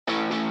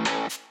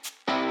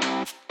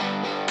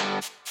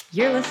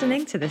You're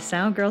listening to the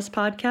Sound Girls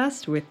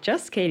podcast with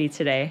just Katie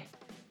today.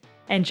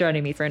 And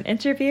joining me for an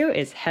interview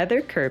is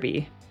Heather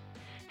Kirby.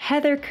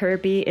 Heather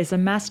Kirby is a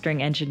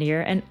mastering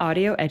engineer and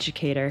audio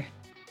educator.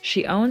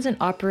 She owns and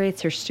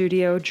operates her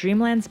studio,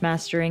 Dreamlands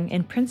Mastering,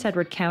 in Prince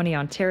Edward County,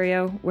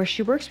 Ontario, where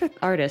she works with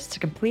artists to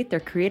complete their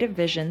creative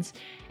visions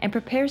and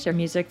prepares their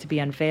music to be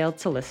unveiled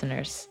to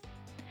listeners.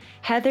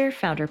 Heather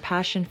found her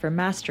passion for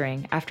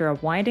mastering after a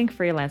winding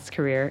freelance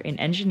career in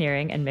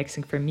engineering and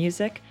mixing for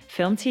music,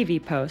 film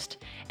TV post,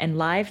 and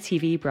live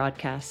TV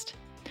broadcast.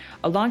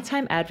 A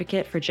longtime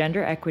advocate for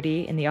gender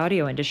equity in the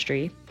audio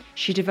industry,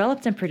 she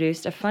developed and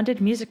produced a funded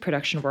music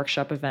production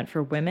workshop event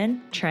for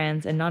women,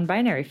 trans, and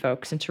non-binary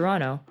folks in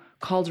Toronto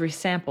called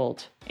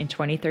Resampled in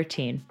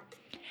 2013.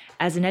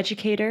 As an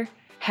educator,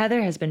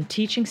 Heather has been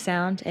teaching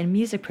sound and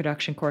music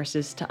production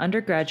courses to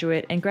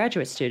undergraduate and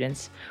graduate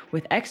students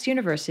with X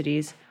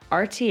University's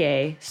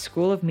RTA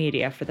School of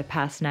Media for the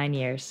past 9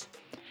 years.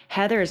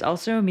 Heather is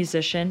also a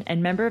musician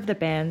and member of the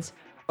bands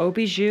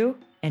Obijou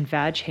and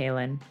Vag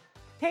Halen.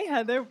 Hey,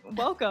 Heather,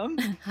 welcome.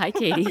 Hi,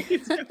 Katie. How are you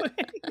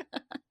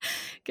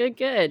doing?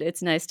 Good.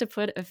 It's nice to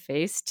put a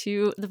face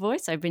to the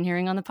voice I've been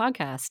hearing on the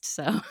podcast.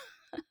 So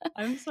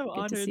I'm so good to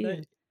honored see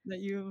you. that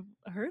you've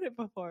heard it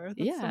before. That's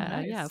so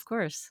Yeah, nice. of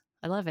course.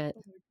 I love it.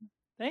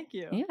 Thank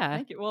you. Yeah.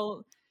 Thank you.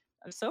 Well,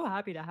 I'm so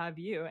happy to have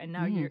you, and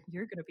now you're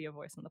going to be a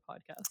voice on the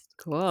podcast.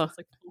 So Cool. it's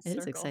like full It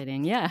is circle.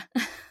 exciting. Yeah.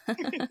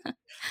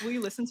 Will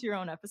you listen to your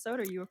own episode?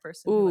 Or are you a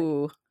person who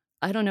Ooh,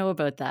 I don't know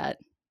about that.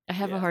 I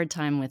have a Yeah. hard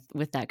time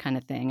with that kind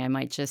of thing. I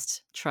might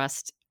just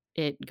trust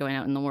it going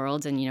out in the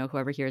world and,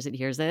 whoever hears it,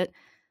 hears it.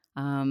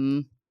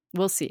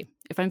 We'll see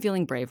if I'm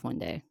feeling brave one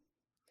day.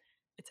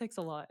 It takes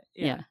a lot.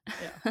 Yeah.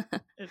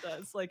 It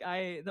does. Like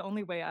the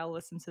only way I'll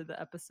listen to the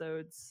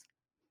episodes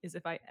is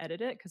if I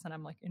edit it, because then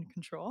I'm like in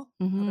control.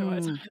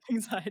 Otherwise, I Mhm. have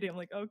anxiety. I'm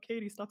like, oh,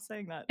 Katie, stop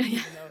saying that.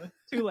 Even though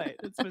it's too late.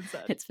 It's been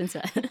said. It's been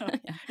said.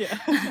 Yeah.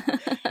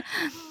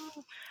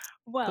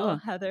 Well, Cool.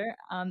 Heather,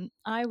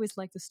 I always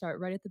like to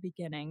start right at the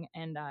beginning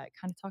and kind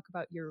of talk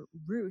about your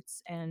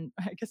roots. And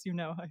I guess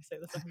I say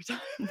this every time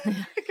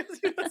because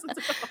you listen to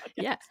the podcast.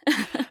 Yeah.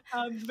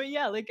 But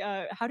yeah, like,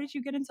 how did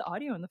you get into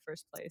audio in the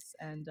first place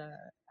and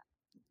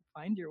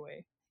find your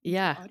way into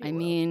Yeah, the audio I world?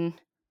 mean,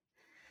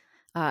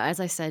 as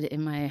I said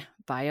in my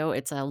bio,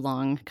 it's a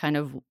long kind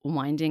of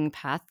winding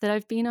path that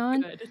I've been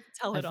on. Good.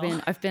 Tell it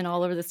all. I've been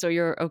all over this. So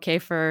you're okay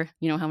for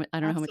I don't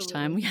know how much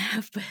time we Absolutely.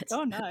 have, but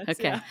Go nuts.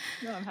 okay. Yeah.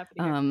 No, I'm happy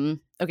to hear.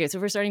 Okay. So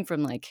if we're starting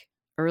from like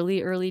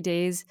early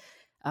days,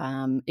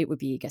 it would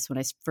be I guess when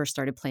I first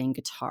started playing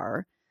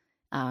guitar.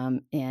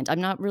 And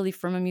I'm not really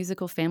from a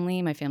musical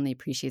family. My family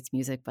appreciates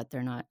music, but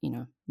they're not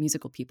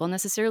musical people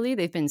necessarily.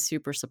 They've been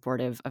super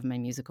supportive of my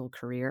musical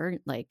career,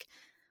 like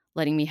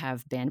letting me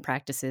have band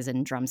practices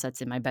and drum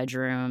sets in my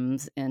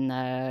bedrooms, in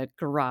the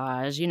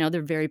garage.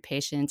 They're very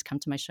patient, come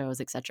to my shows,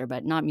 etc.,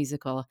 but not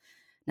musical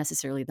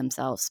necessarily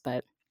themselves.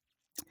 But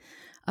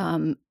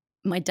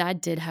my dad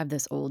did have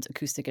this old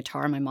acoustic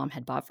guitar my mom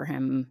had bought for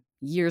him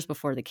years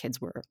before the kids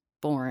were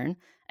born.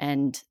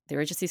 And there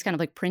were just these kind of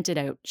like printed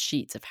out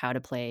sheets of how to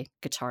play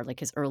guitar,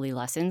 like his early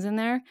lessons in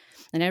there.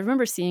 And I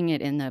remember seeing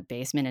it in the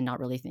basement and not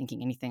really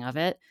thinking anything of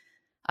it.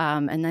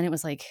 And then it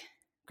was like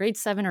grade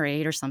 7 or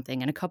 8 or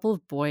something. And a couple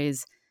of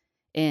boys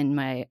in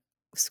my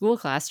school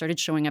class started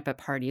showing up at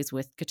parties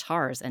with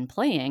guitars and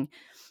playing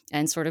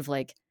and sort of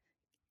like,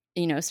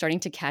 starting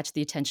to catch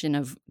the attention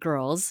of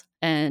girls.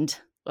 And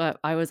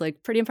I was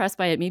like pretty impressed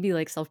by it. Maybe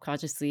like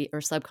self-consciously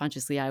or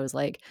subconsciously, I was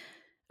like,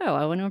 oh,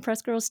 I want to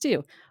impress girls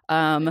too.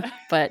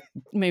 But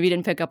maybe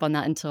didn't pick up on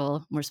that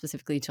until more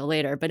specifically until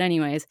later. But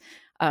anyways,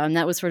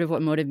 that was sort of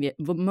what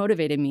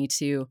motivated me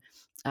to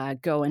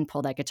go and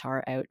pull that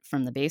guitar out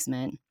from the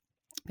basement.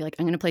 Be like,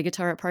 I'm going to play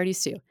guitar at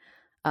parties too.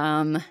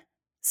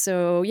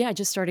 So yeah, I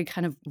just started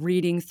kind of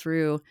reading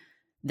through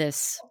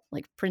this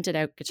like printed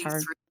out guitar.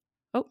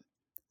 Oh,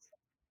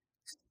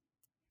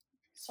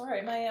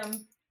 Sorry, my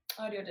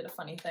audio did a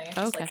funny thing. I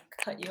just like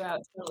cut you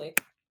out totally.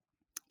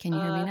 Can you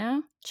hear me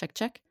now?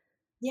 Check.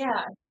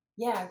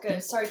 Yeah,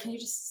 good. Sorry, can you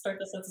just start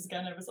the sentence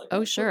again? I was like,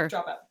 oh, sure.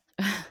 Drop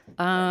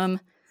out.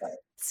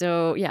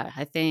 So yeah,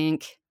 I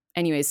think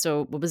anyways,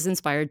 so I was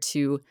inspired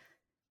to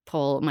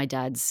pull my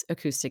dad's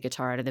acoustic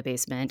guitar out of the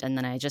basement, and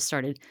then I just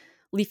started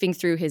leafing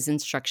through his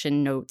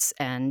instruction notes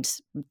and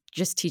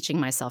just teaching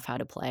myself how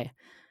to play.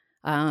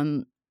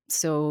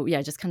 So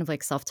yeah, just kind of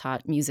like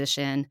self-taught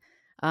musician.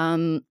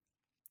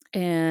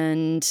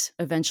 And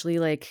eventually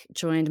like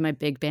joined my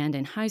big band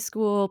in high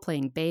school,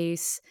 playing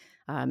bass,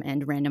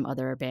 and random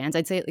other bands.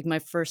 I'd say like my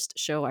first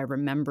show I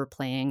remember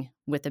playing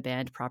with a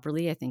band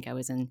properly, I think I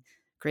was in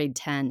grade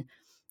 10,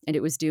 and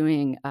it was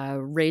doing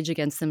Rage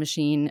Against the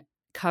Machine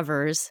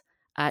covers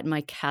at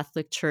my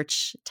Catholic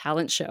church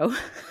talent show.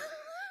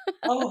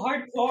 Oh,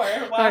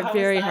 hardcore. Wow.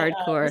 Very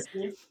hardcore.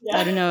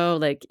 I don't know,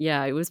 like,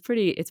 yeah, it's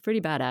pretty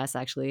badass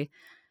actually.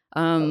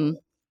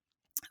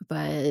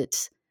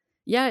 But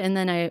yeah, and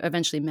then I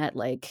eventually met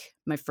like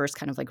my first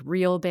kind of like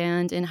real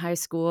band in high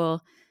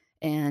school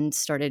and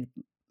started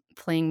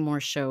playing more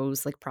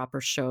shows, like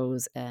proper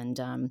shows, and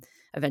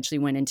eventually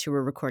went into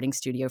a recording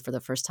studio for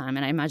the first time.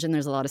 And I imagine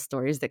there's a lot of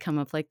stories that come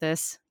up like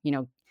this,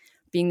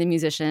 being the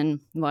musician,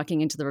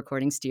 walking into the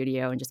recording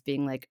studio and just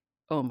being like,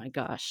 oh my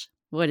gosh,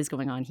 what is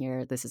going on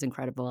here? This is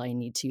incredible. I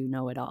need to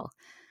know it all.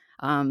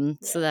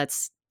 So Yeah.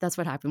 that's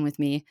what happened with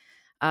me.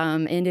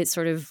 And it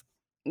sort of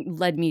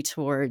led me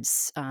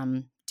towards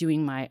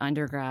doing my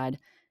undergrad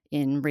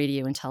in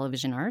radio and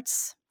television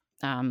arts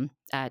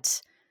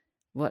at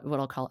what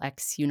I'll call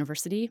X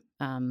University.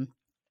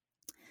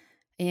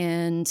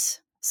 And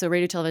so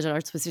radio television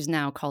arts, which is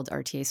now called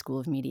RTA School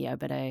of Media,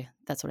 but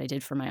that's what I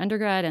did for my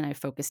undergrad, and I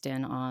focused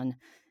in on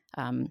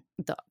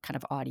the kind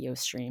of audio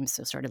stream.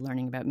 So started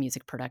learning about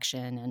music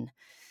production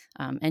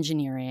and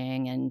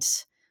engineering, and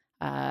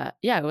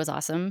yeah, it was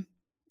awesome.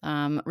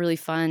 Really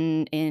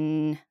fun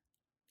in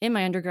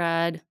my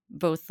undergrad,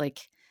 both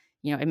like,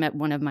 I met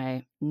one of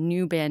my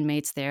new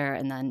bandmates there,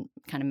 and then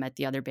kind of met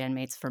the other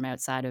bandmates from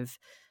outside of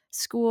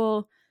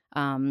school.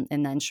 And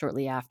then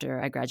shortly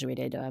after I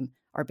graduated,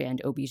 our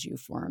band Obiju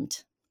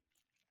formed.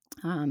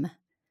 And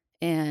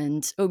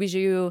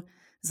Obiju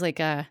is like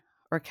a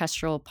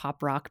orchestral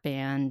pop rock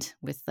band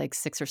with like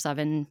 6 or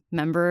 7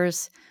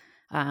 members.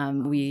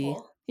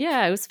 Cool.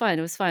 Yeah, it was fun.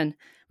 It was fun.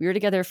 We were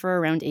together for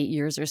around 8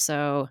 years or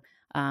so.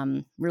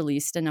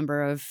 Released a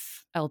number of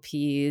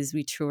LPs.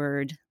 We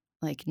toured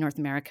like North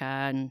America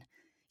and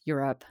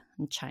Europe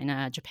and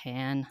China,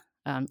 Japan.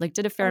 Like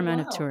did a fair Oh,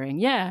 amount of wow. touring.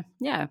 Yeah,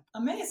 yeah,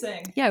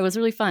 Amazing. yeah. It was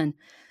really fun.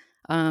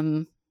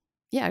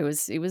 Yeah, it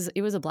was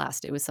a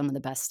blast. It was some of the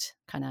best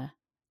kind of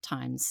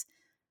times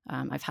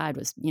I've had.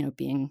 Was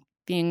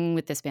being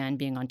with this band,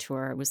 being on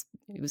tour. It was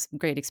a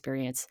great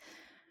experience.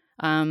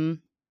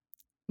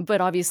 But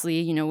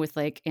obviously, with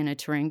like in a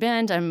touring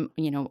band, I'm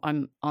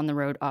on the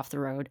road, off the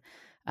road.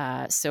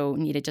 So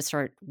needed to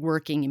start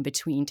working in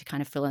between to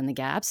kind of fill in the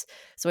gaps.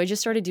 So I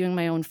just started doing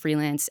my own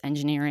freelance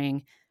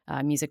engineering,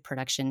 music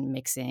production,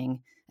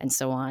 mixing, and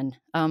so on.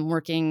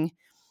 Working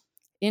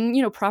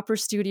in, proper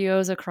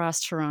studios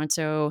across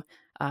Toronto.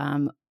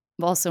 Um,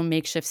 Also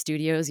makeshift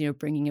studios,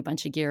 bringing a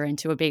bunch of gear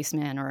into a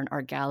basement or an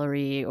art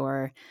gallery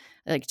or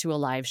like to a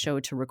live show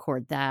to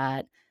record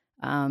that.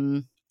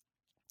 Um,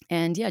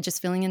 and yeah,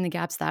 just filling in the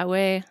gaps that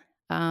way.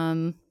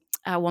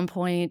 At one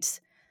point,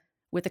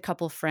 with a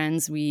couple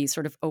friends, we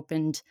sort of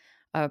opened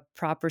a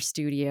proper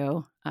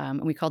studio,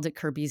 and we called it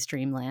Kirby's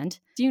Dreamland.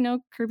 Do you know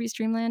Kirby's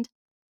Dreamland?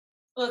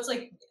 Well, it's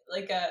like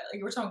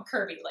we're talking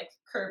Kirby, like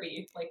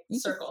Kirby, like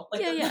circle,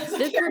 like Yeah, the, yeah. the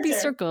The Kirby character.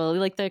 circle,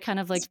 like the kind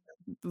of like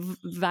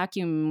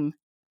vacuum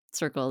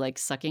circle, like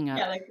sucking up.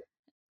 Yeah, like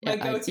my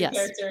go-to Yes.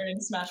 character in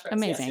Smash Bros. Yes,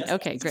 Amazing. yes,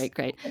 Okay, yes. great,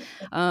 great.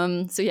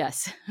 So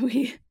yes,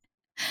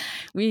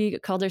 we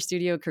called our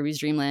studio Kirby's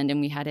Dreamland,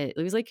 and we had it.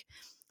 It was like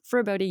for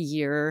about a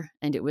year,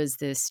 and it was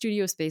this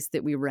studio space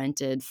that we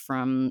rented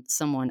from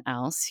someone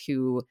else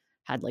who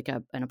had like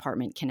an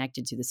apartment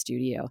connected to the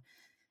studio,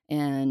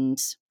 and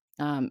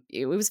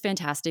it was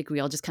fantastic. We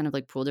all just kind of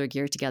like pulled our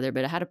gear together,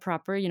 but it had a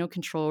proper,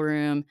 control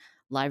room,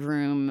 live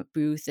room,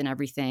 booth, and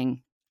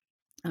everything.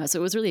 So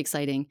it was really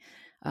exciting.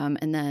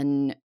 And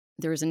then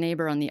there was a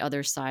neighbor on the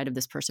other side of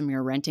this person we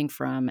were renting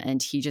from,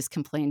 and he just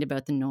complained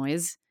about the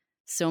noise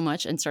so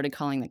much and started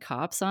calling the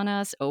cops on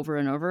us over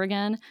and over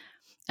again.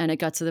 And it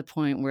got to the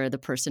point where the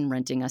person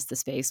renting us the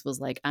space was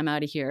like, I'm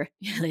out of here.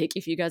 Like,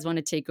 if you guys want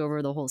to take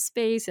over the whole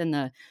space and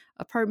the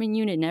apartment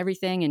unit and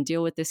everything and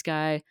deal with this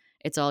guy,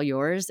 it's all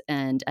yours.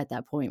 And at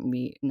that point,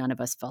 none of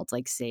us felt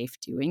like safe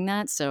doing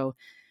that. So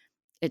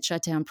it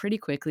shut down pretty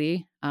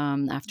quickly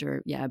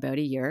after, about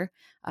a year.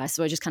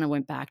 So I just kind of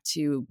went back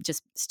to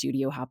just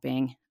studio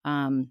hopping.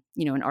 An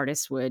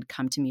artist would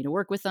come to me to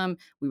work with them.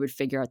 We would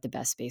figure out the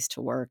best space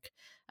to work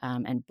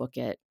and book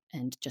it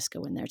and just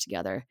go in there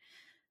together.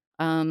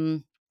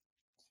 Um,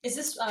 Is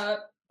this,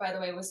 by the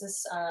way, was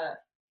this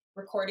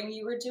recording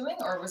you were doing,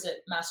 or was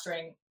it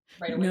mastering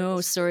right away with the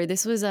no, sorry. studio?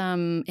 This was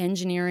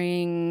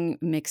engineering,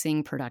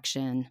 mixing,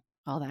 production,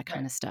 all that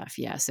kind Right. of stuff.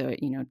 Yeah. So,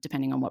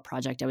 depending on what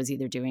project I was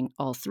either doing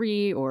all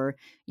three or,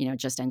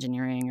 just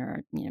engineering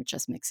or,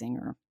 just mixing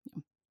or,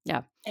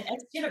 yeah. And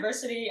X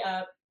University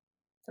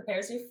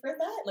prepares you for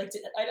that? Like,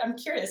 I'm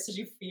curious. Did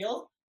you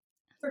feel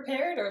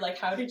prepared, or like,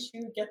 how did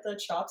you get the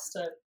chops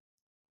to?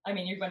 I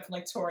mean, you went from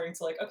like touring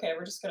to like, okay,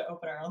 we're just gonna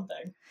open our own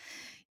thing.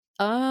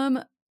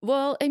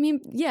 Well, I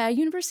mean, yeah,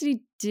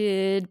 university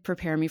did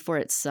prepare me for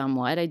it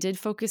somewhat. I did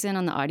focus in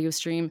on the audio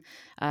stream.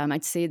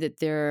 I'd say that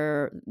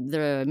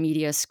the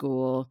media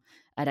school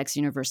at X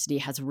University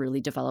has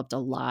really developed a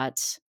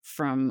lot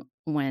from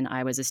when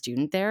I was a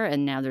student there.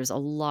 And now there's a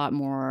lot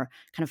more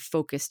kind of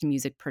focused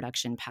music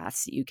production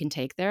paths that you can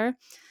take there.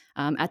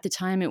 At the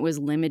time, it was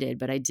limited,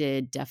 but I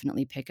did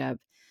definitely pick up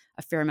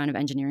a fair amount of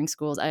engineering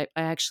schools. I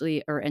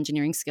actually, or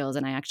engineering skills,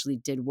 and I actually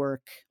did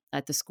work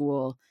at the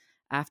school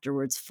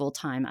afterwards full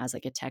time as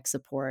like a tech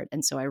support.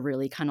 And so I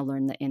really kind of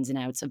learned the ins and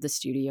outs of the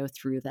studio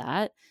through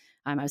that.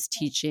 I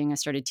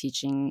started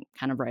teaching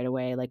kind of right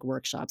away, like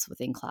workshops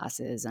within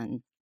classes.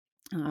 And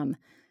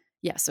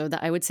yeah, so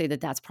that I would say that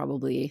that's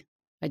probably,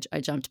 I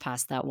jumped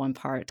past that one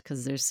part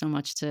because there's so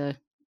much to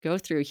go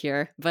through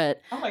here.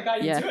 But Oh my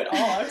God, you yeah. do it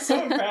all. I'm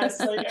so impressed.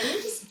 Like, are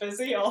you just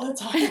busy all the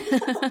time?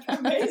 Like,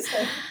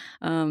 amazing.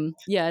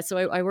 Yeah,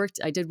 so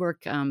I did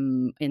work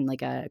in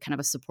like a kind of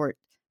a support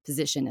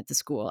position at the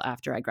school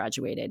after I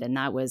graduated. And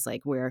that was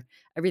like where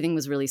everything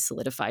was really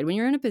solidified. When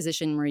you're in a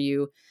position where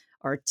you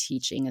are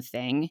teaching a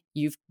thing,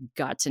 you've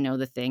got to know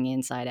the thing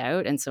inside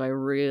out. And so I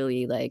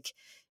really like,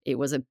 it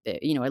was a bit,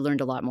 I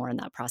learned a lot more in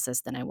that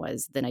process than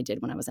I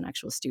did when I was an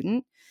actual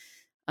student.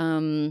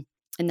 Um,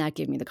 and that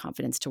gave me the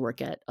confidence to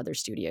work at other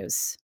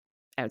studios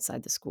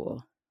outside the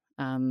school.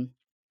 Um,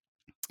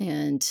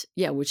 and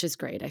yeah, which is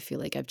great. I feel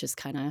like I've just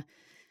kind of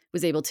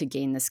was able to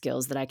gain the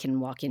skills that I can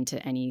walk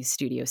into any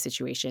studio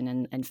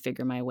situation and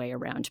figure my way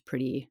around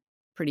pretty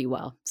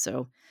well.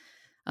 So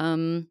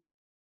um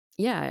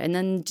yeah, and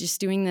then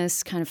just doing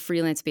this kind of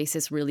freelance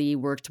basis really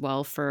worked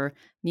well for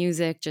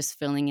music, just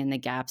filling in the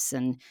gaps.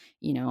 And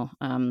you know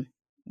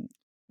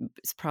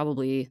it's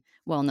probably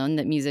well known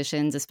that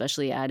musicians,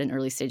 especially at an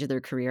early stage of their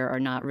career, are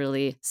not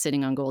really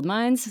sitting on gold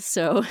mines.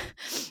 So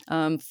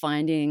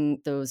finding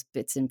those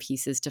bits and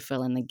pieces to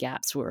fill in the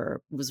gaps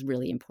was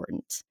really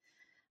important.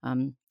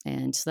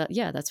 And so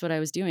that's what I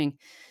was doing.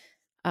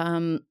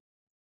 Um,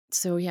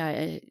 so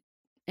yeah,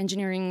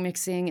 engineering,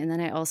 mixing, and then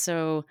I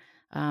also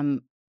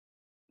um,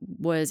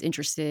 was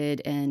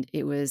interested, and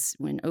it was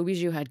when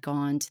Obiju had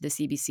gone to the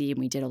CBC and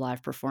we did a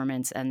live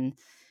performance, and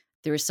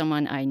there was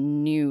someone I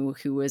knew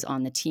who was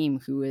on the team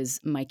who was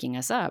miking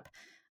us up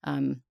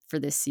for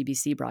this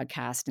CBC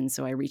broadcast. And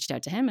so I reached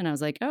out to him and I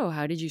was like, oh,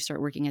 how did you start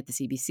working at the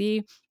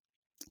CBC?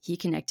 He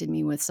connected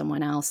me with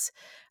someone else.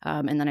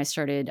 And then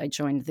I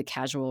joined the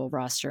casual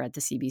roster at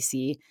the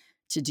CBC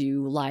to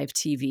do live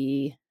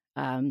TV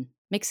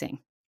mixing,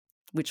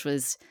 which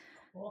was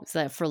Cool.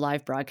 that for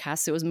live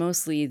broadcasts. It was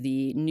mostly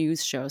the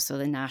news show, so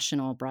the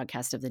national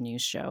broadcast of the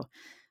news show,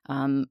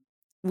 um,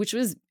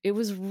 it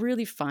was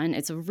really fun.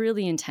 It's a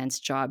really intense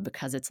job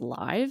because it's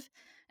live,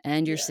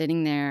 and you're Yeah.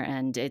 sitting there,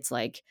 and it's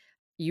like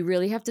you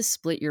really have to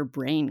split your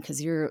brain because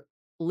you're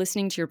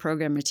listening to your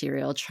program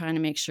material, trying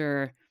to make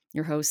sure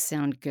your hosts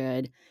sound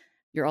good.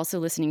 You're also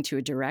listening to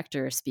a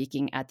director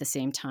speaking at the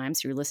same time,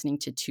 so you're listening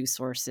to two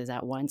sources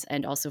at once,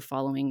 and also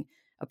following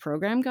a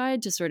program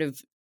guide to sort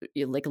of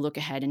like look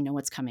ahead and know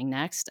what's coming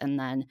next. And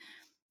then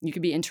you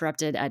could be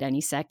interrupted at any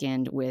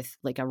second with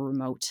like a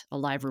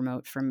live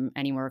remote from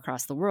anywhere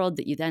across the world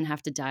that you then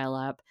have to dial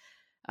up.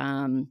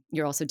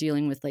 You're also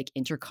dealing with like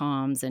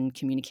intercoms and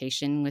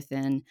communication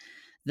within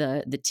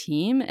the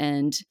team,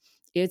 and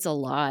it's a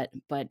lot,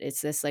 but it's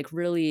this like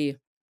really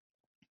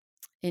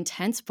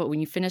intense, but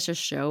when you finish a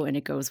show and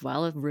it goes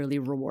well, a really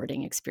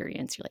rewarding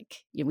experience. You're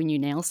like, when you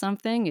nail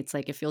something, it's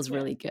like it feels Yeah.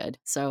 really good.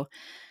 So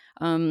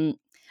um,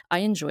 I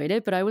enjoyed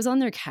it, but I was on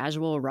their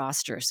casual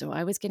roster. So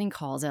I was getting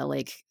calls at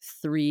like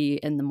 3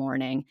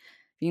 a.m,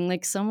 being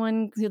like,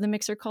 the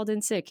mixer called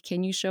in sick.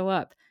 Can you show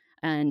up?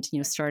 And,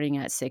 starting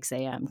at 6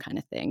 a.m. kind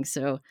of thing.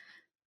 So,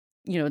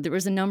 there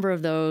was a number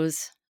of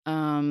those.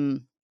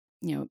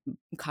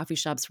 Coffee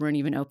shops weren't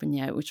even open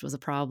yet, which was a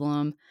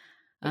problem.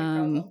 Big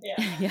problem.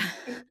 Yeah. Yeah.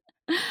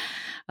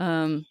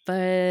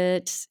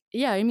 But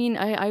yeah, I mean,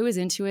 I was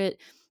into it.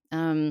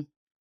 It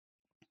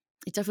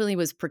definitely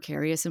was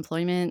precarious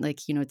employment. Like,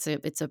 it's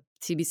a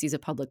CBC is a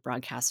public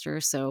broadcaster,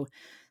 so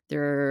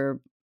they're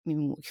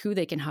who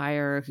they can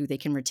hire, who they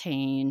can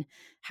retain,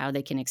 how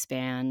they can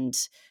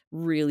expand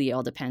really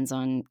all depends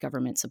on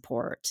government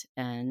support.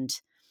 And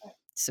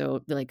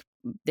so like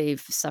they've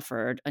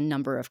suffered a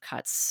number of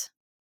cuts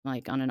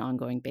like on an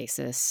ongoing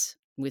basis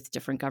with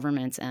different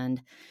governments.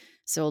 And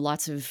so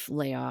lots of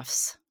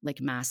layoffs, like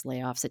mass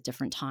layoffs at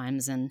different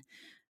times. And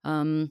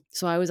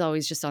so I was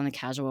always just on the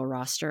casual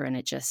roster, and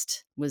it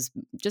just was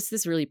just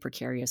this really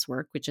precarious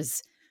work, which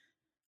is,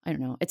 I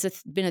don't know,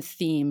 been a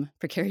theme,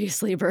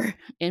 precarious labor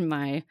in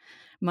my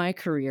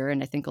career.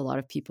 And I think a lot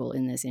of people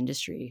in this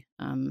industry,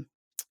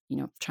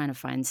 trying to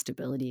find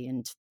stability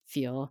and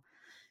feel,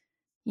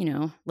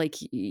 like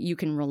you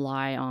can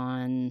rely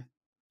on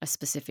a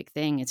specific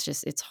thing.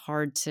 It's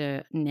hard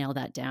to nail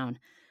that down.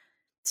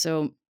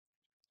 So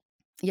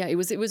yeah, it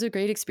was a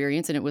great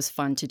experience, and it was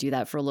fun to do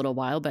that for a little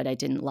while, but I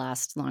didn't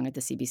last long at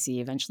the CBC.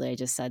 Eventually I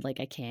just said like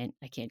I can't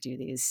do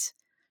these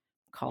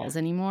Yeah. calls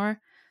anymore.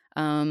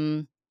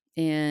 Um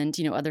and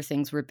other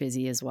things were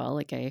busy as well.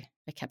 Like I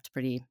kept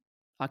pretty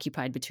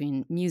occupied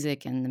between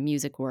music and the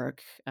music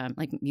work.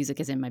 Like music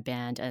is in my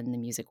band and the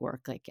music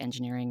work, like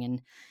engineering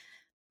and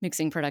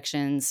mixing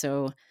production.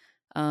 So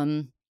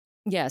um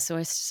yeah, so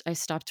I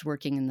stopped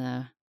working in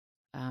the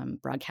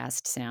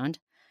broadcast sound.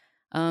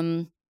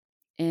 Um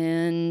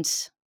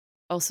and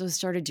also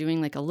started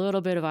doing like a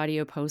little bit of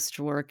audio post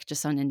work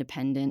just on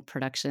independent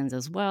productions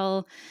as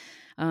well.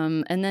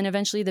 And then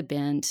eventually the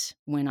band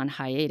went on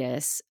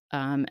hiatus.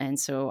 And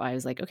so I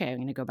was like, okay, I'm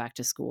going to go back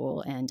to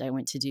school. And I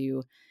went to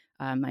do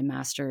my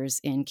master's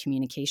in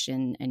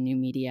communication and new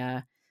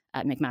media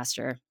at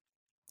McMaster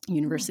Mhm.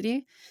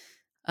 University.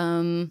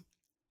 Um,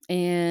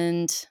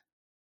 and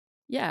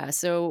yeah,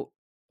 so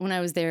when I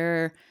was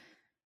there,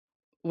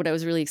 what I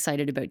was really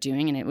excited about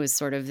doing, and it was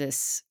sort of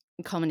this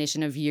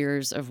culmination of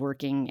years of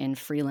working in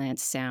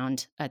freelance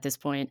sound at this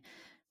point,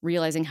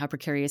 realizing how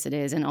precarious it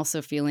is, and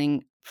also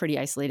feeling pretty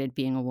isolated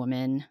being a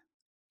woman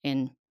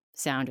in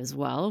sound as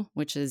well,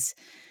 which is,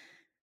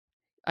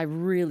 I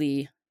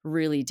really,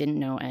 really didn't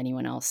know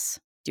anyone else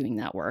doing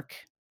that work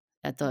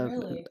at the,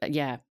 Really?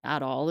 yeah,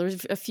 at all.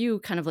 There's a few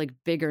kind of like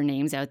bigger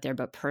names out there,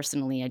 but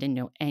personally, I didn't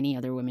know any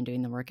other women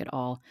doing the work at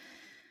all.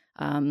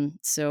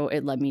 So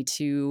it led me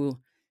to,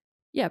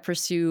 yeah,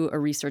 pursue a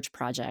research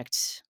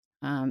project,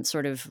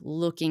 sort of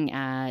looking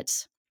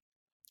at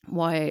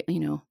why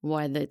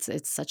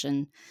it's such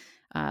an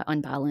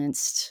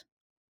unbalanced,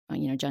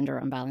 gender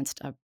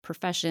unbalanced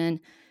profession,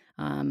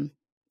 um,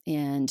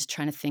 and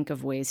trying to think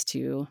of ways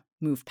to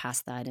move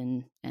past that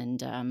and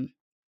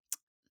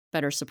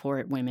better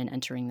support women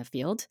entering the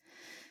field.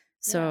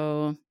 Yeah.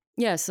 So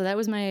yeah, so that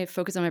was my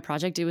focus on my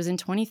project. It was in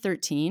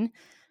 2013.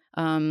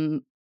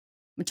 Um,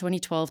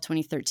 2012,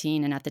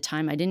 2013. And at the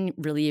time, I didn't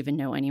really even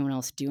know anyone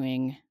else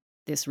doing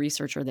this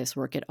research or this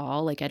work at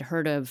all. Like I'd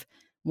heard of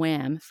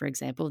Wham, for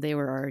example. They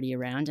were already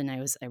around, and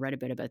I read a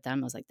bit about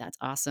them. I was like, that's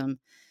awesome.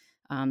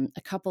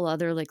 A couple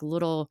other like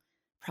little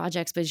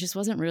projects, but it just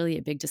wasn't really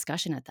a big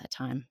discussion at that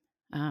time.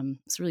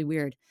 It's really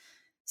weird.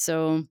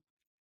 So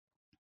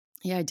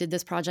yeah, I did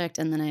this project,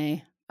 and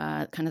then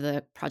kind of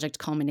the project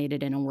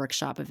culminated in a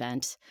workshop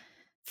event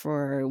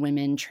for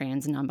women,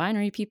 trans, and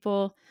non-binary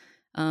people.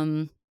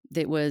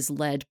 That was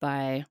led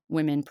by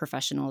women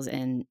professionals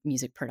in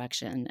music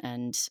production,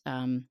 and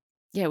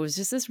yeah, it was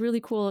just this really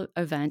cool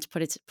event.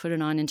 Put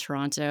it on in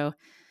Toronto,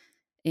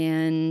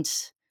 and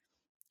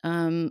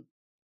um,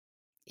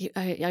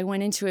 I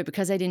went into it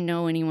because I didn't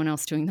know anyone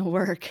else doing the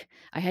work.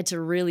 I had to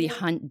really Yeah.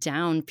 hunt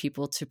down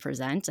people to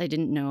present. I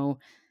didn't know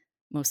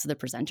most of the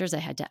presenters. I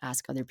had to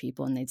ask other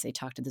people, and they'd say,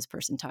 talk to this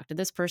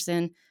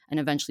person, and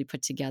eventually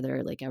put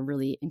together like a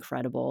really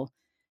incredible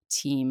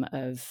team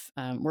of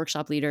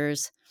workshop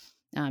leaders,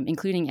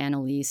 including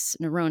Annalise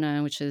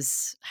Nerona, which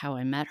is how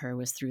I met her,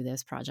 was through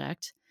this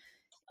project.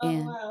 Oh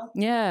And wow.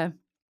 yeah,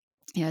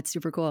 it's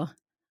super cool.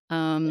 It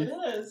Um, is.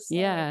 Oh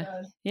my yeah,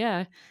 god.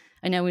 yeah.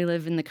 I know we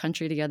live in the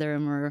country together,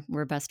 and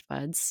we're best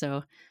buds.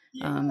 So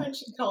Yeah, um, and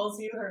she calls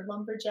you her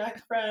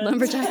lumberjack friend.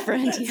 lumberjack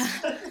friend, yeah.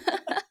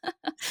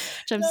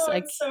 It's Which I'm no, just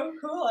like, it's so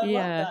cool. I love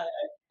yeah, that.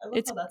 I love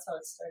it's how that's how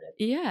it started.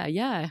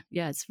 yeah.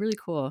 It's really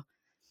cool.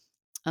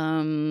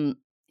 Um,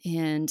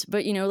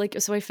 but like,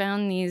 so I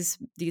found these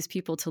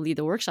people to lead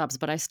the workshops,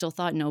 but I still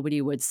thought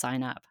nobody would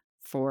sign up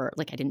for,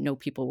 like, I didn't know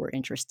people were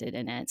interested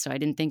in it. So I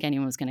didn't think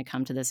anyone was going to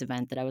come to this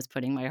event that I was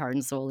putting my heart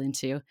and soul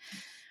into.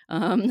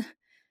 Um,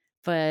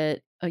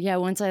 but yeah,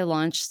 once I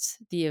launched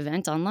the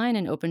event online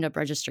and opened up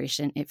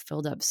registration, it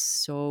filled up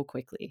so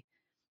quickly.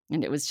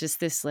 And it was just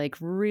this like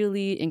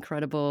really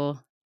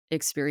incredible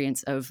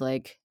experience of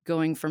like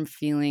going from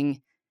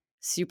feeling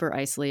super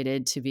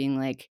isolated to being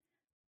like,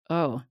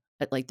 oh,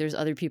 but like there's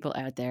other people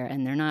out there,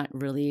 and they're not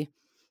really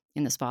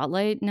in the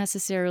spotlight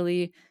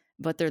necessarily,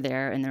 but they're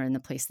there and they're in the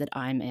place that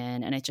I'm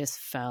in. And it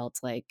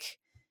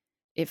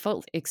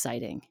felt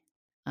exciting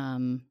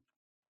um,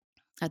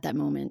 at that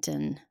moment.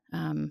 And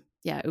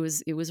yeah, it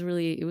was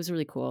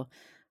really cool.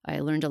 I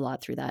learned a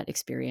lot through that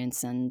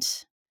experience, and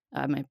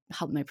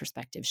helped my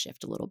perspective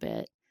shift a little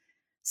bit.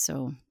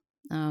 So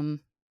um,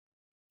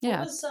 What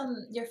yeah. was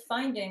your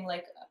finding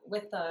like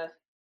with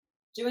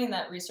doing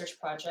that research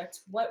project?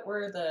 What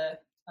were the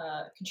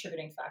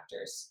contributing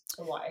factors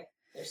to why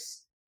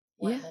there's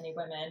Yeah. weren't many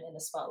women in the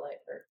spotlight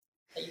or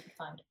that you could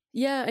find?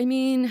 Yeah. I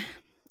mean,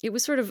 it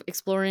was sort of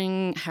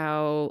exploring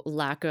how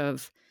lack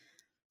of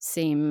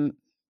same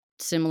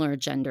similar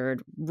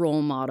gendered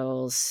role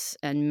models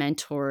and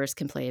mentors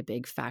can play a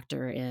big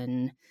factor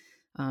in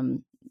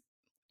um,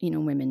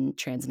 women,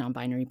 trans,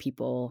 non-binary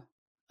people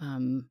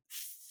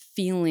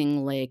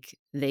feeling like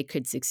they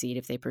could succeed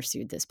if they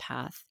pursued this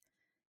path.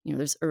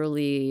 There's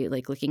early,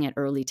 like looking at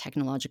early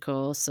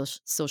technological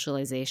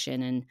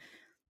socialization and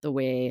the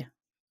way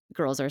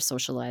girls are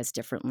socialized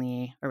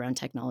differently around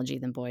technology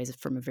than boys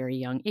from a very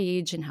young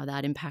age, and how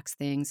that impacts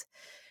things.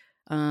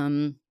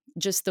 Um,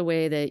 just the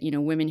way that,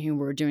 women who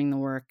were doing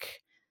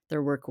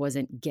their work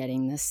wasn't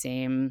getting the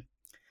same.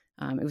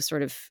 It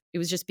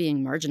was just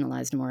being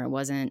marginalized more. It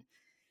wasn't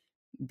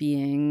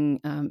being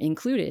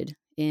included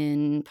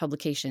in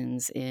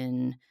publications,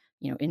 in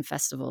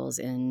festivals,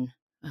 in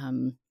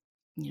um,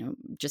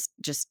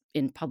 just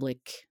in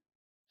public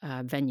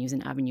venues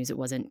and avenues. It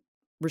wasn't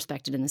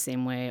respected in the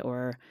same way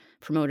or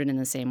promoted in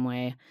the same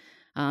way.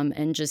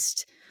 And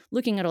just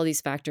looking at all these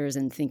factors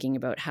and thinking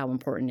about how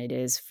important it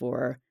is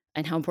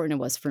and how important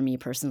it was for me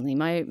personally.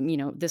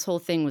 This whole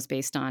thing was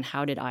based on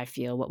how did I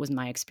feel? What was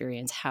my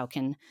experience? How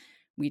can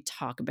we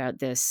talk about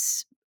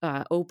this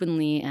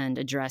openly and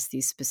address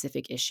these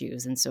specific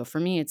issues? And so for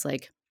me, it's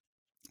like,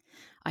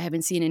 I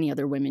haven't seen any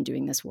other women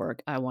doing this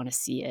work. I want to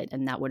see it.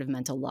 And that would have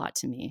meant a lot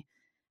to me,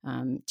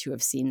 to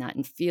have seen that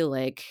and feel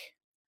like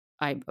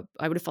I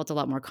would have felt a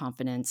lot more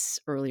confidence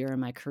earlier in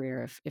my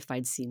career if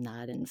I'd seen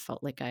that and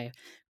felt like I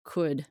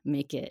could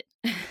make it.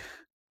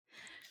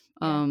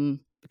 Yeah.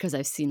 Because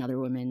I've seen other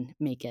women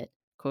make it,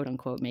 quote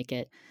unquote, make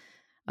it.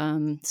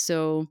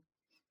 So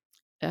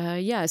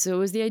Yeah, so it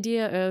was the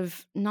idea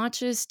of not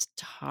just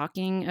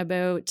talking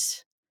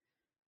about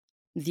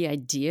the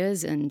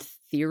ideas and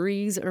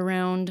theories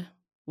around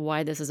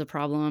why this is a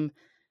problem,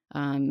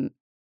 um,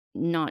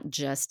 not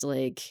just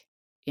like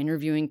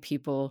interviewing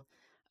people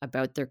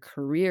about their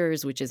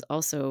careers, which is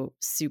also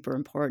super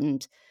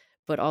important,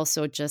 but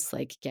also just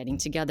like getting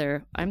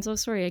together. I'm so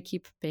sorry, I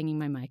keep banging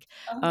my mic.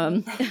 Oh, no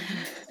Um, problem.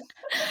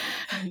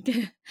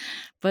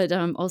 but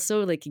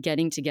also like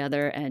getting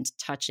together and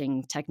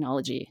touching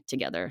technology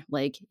together,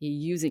 like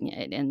using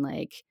it and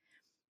like,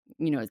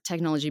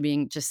 technology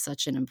being just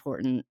such an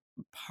important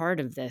part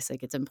of this.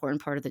 Like it's an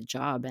important part of the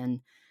job,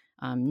 and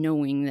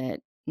knowing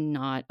that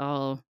not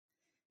all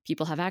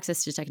people have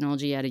access to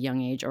technology at a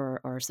young age or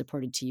are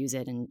supported to use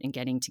it, and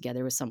getting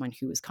together with someone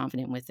who is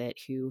confident with it,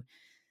 who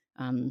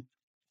um,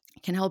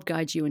 can help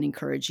guide you and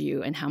encourage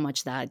you, and how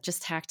much that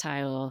just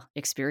tactile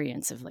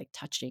experience of like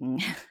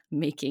touching,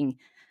 making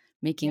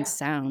Yeah.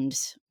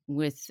 sound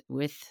with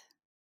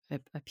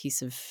a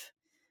piece of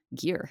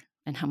gear,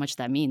 and how much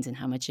that means, and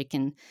how much it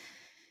can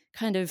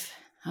kind of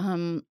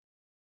um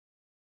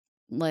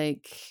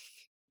like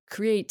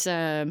create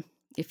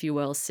if you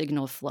will,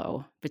 signal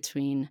flow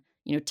between,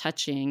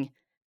 touching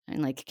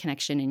and like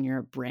connection in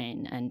your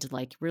brain, and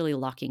like really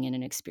locking in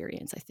an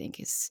experience, I think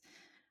is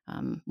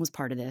was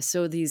part of this.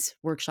 So these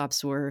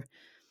workshops were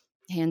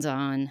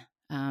hands-on,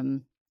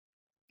 um,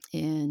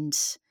 and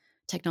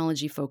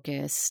technology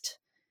focused,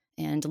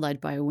 and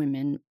led by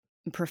women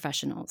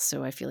professionals.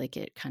 So I feel like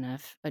it kind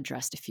of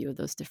addressed a few of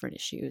those different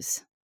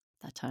issues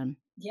at that time.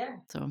 Yeah.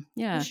 So Who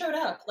yeah. showed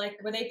up? Like,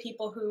 were they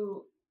people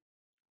who,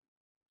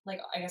 like,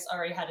 I guess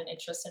already had an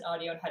interest in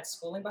audio and had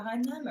schooling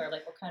behind them, or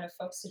like what kind of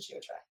folks did you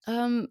attract for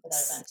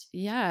that event?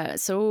 Yeah.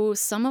 So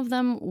some of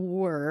them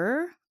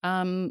were.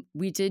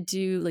 We did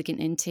do like an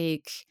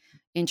intake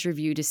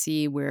interview to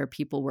see where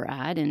people were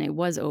at, and it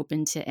was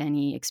open to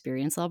any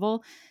experience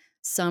level.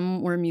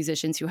 Some were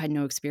musicians who had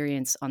no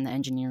experience on the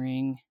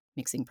engineering,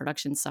 mixing,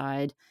 production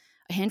side.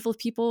 A handful of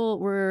people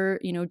were,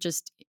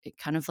 just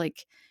kind of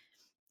like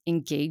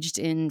engaged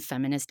in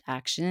feminist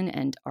action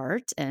and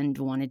art, and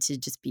wanted to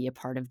just be a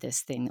part of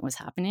this thing that was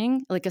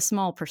happening, like a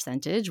small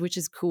percentage, which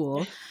is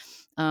cool.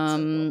 So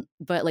cool.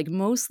 But like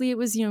mostly it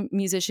was,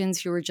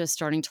 musicians who were just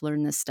starting to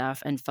learn this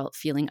stuff and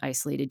feeling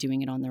isolated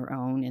doing it on their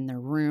own in their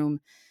room.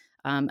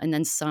 And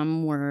then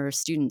some were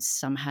students.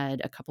 Some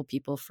had a couple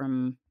people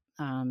from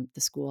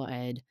the school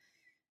I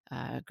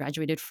had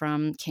graduated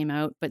from came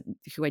out, but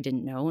who I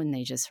didn't know, and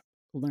they just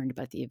learned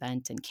about the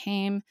event and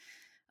came.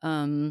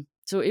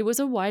 So it was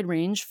a wide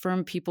range,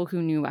 from people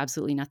who knew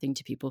absolutely nothing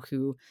to people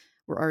who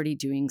were already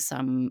doing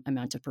some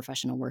amount of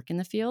professional work in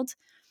the field.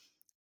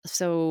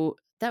 So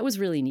that was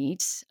really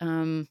neat.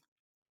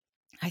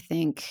 I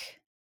think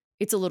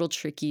it's a little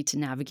tricky to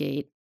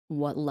navigate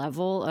what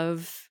level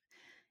of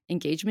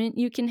engagement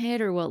you can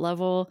hit, or what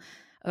level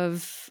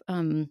of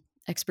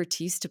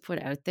expertise to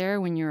put out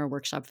there when you're a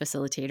workshop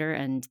facilitator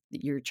and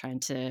you're trying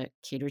to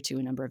cater to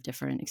a number of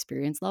different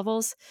experience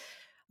levels.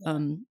 Yeah.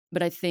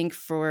 But I think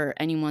for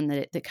anyone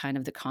that kind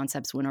of the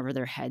concepts went over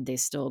their head, they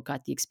still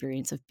got the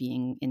experience of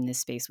being in this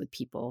space with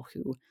people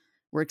who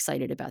were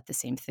excited about the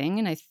same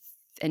thing.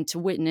 And to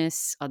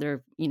witness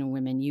other,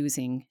 women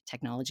using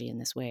technology in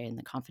this way, and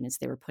the confidence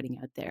they were putting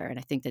out there. And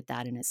I think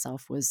that in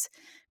itself was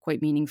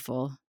quite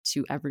meaningful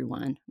to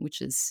everyone,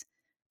 which is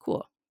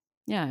cool.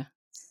 Yeah.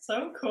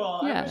 So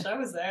cool. I Yeah. wish I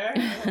was there.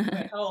 Oh,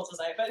 wait, how old was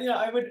I? But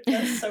I would.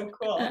 That's so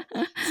cool.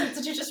 So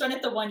did you just run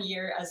it the 1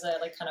 year as a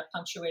like kind of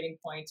punctuating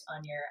point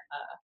on your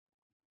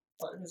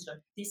what was it,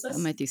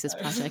 My thesis? thesis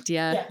project.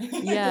 Yeah. Yeah.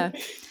 Yeah.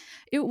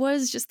 It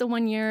was just the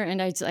 1 year,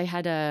 and I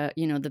had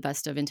the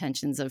best of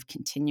intentions of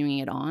continuing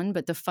it on,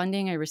 but the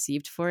funding I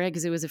received for it,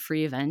 because it was a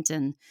free event,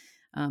 and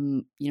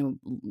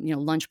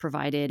lunch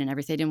provided and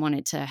everything. I didn't want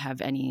it to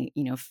have any,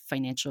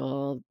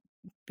 financial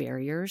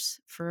barriers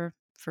for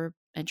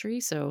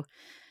entry. So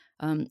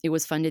it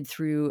was funded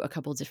through a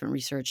couple different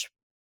research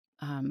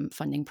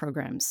funding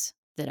programs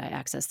that I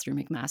accessed through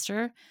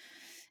McMaster.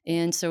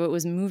 And so it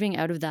was moving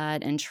out of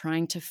that and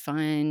trying to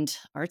find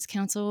Arts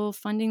Council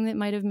funding that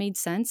might have made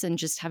sense, and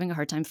just having a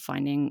hard time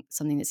finding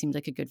something that seemed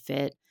like a good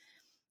fit.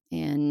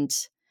 And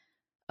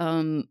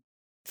um,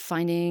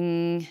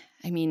 finding,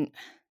 I mean,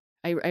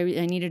 I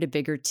needed a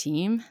bigger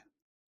team.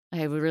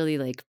 I would really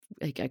like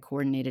I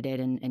coordinated it,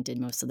 and did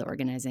most of the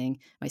organizing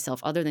myself,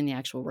 other than the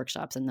actual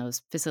workshops. And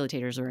those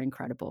facilitators were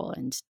incredible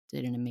and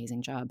did an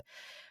amazing job.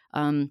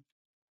 Um,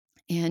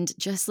 and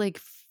just like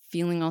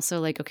feeling also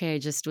like, okay, I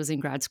just was in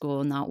grad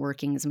school, not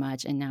working as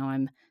much, and now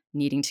I'm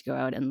needing to go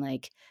out and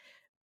like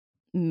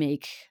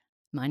make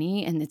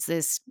money. And it's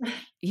this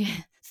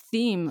yeah,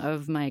 theme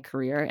of my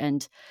career.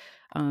 And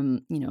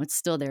it's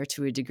still there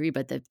to a degree,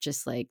 but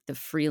just like the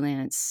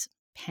freelance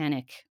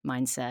panic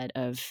mindset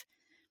of,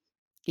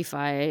 if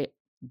I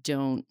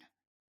don't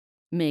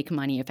make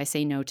money, if I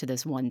say no to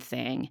this one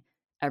thing,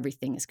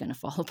 everything is going to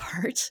fall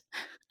apart.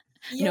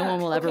 No Yeah.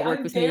 one will ever Okay. work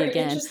I'm with me very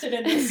again. interested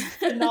in this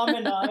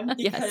phenomenon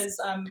Yes. because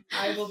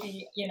I will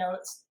be,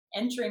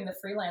 entering the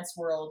freelance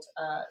world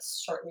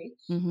shortly,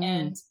 Hmm.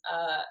 and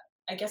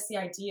I guess the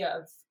idea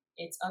of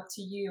it's up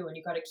to you and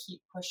you got to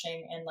keep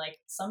pushing. And like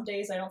some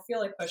days I don't feel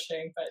like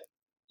pushing, but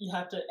you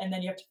have to, and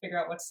then you have to figure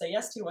out what to say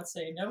yes to, what to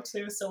say no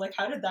to. So like,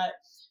 how did that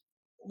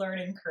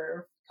learning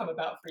curve come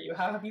about for you?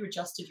 How have you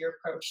adjusted your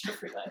approach to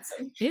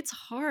freelancing? It's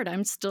hard.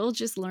 I'm still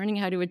just learning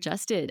how to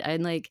adjust it.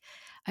 And like,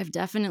 I've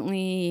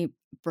definitely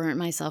burnt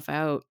myself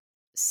out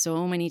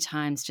so many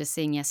times just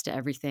saying yes to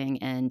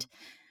everything. And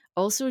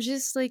also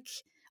just like,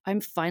 I'm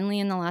finally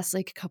in the last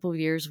like couple of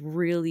years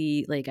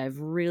really like I've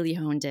really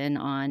honed in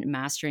on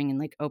mastering and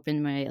like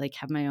open my like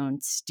have my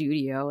own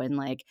studio, and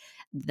like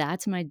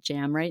that's my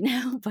jam right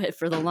now. But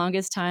for the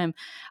longest time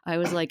I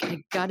was like,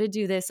 I got to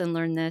do this and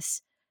learn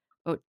this.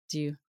 Oh,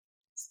 do you?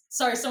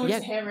 Sorry, someone's Yeah.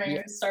 hammering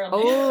Yeah. and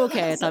startled me. Oh,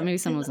 okay. I thought Sorry. maybe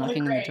someone was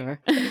knocking on the Great. door.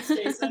 Thanks,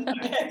 Jason.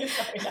 Okay,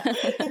 sorry.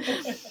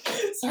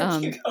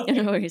 Sorry, keep going.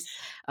 No worries.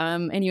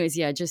 Anyways,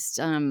 yeah, just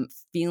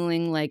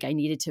feeling like I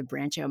needed to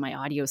branch out my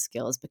audio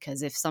skills,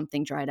 because if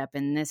something dried up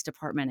in this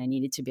department, I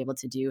needed to be able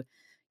to do,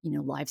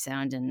 live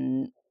sound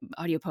and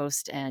audio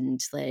post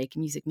and like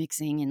music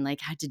mixing, and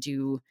like had to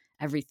do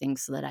everything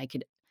so that I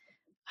could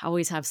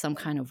always have some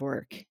kind of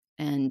work.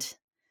 And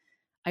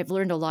I've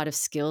learned a lot of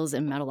skills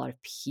and met a lot of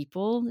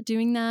people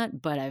doing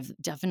that, but I've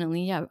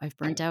definitely, yeah, I've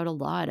burnt out a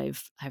lot.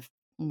 I've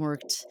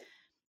worked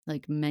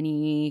like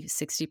many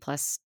 60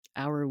 plus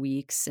hour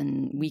weeks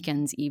and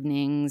weekends,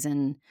 evenings,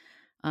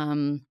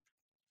 um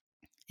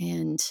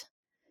and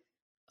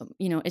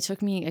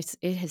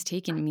it has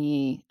taken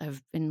me,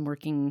 I've been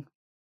working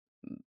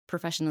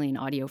professionally in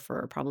audio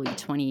for probably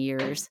 20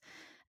 years,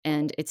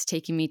 and it's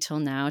taken me till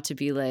now to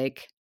be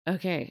like,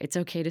 okay, it's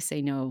okay to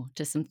say no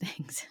to some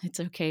things. It's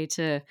okay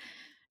to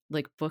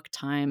like book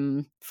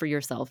time for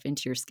yourself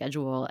into your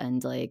schedule,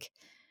 and like,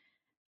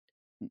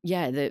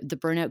 yeah, the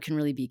burnout can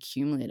really be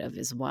cumulative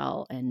as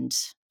well. And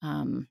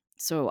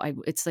so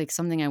it's like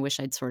something I wish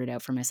I'd sorted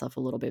out for myself a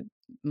little bit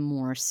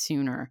more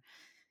sooner.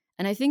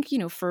 And I think,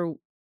 for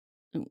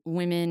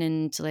women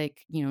and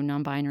like,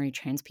 non-binary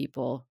trans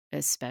people,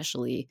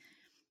 especially,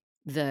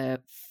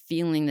 the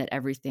feeling that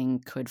everything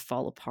could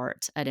fall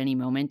apart at any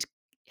moment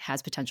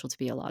has potential to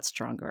be a lot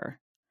stronger.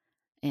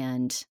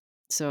 And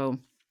so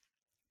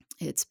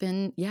it's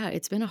been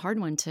a hard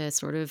one to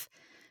sort of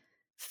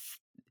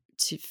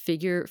to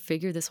figure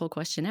this whole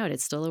question out.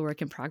 It's still a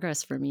work in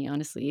progress for me,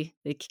 honestly.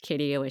 Like,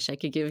 Katie, I wish I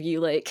could give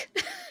you like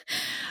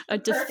a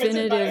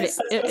definitive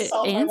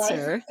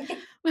answer.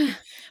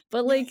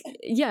 But like,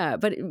 yeah,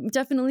 but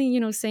definitely,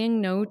 saying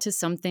no to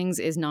some things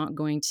is not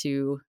going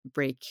to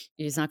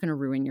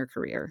ruin your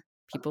career.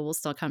 People will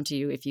still come to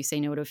you if you say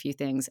no to a few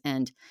things,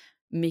 and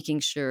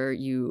making sure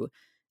you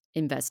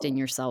invest in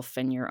yourself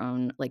and your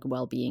own like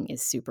well-being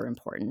is super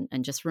important.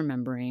 And just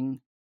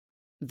remembering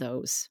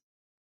those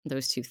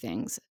two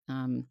things.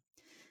 And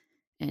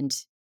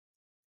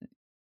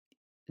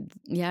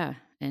yeah,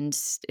 and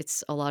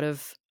it's a lot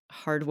of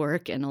hard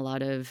work, and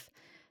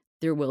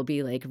there will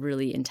be like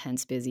really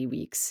intense busy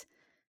weeks,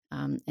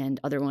 and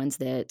other ones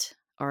that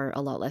are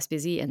a lot less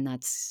busy, and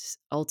that's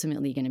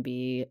ultimately going to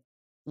be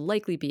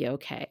likely be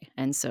okay.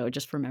 And so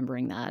just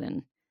remembering that,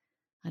 and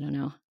I don't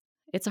know,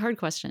 it's a hard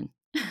question.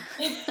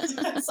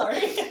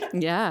 Sorry.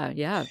 Yeah.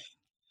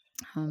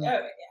 How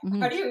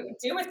do you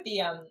deal with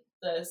the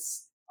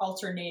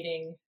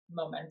alternating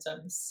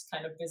momentums,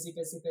 kind of busy,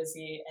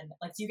 and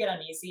like, do you get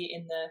uneasy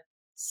in the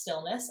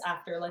stillness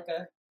after like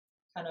a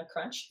kind of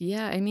crunch?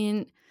 Yeah, I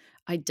mean,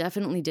 I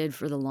definitely did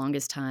for the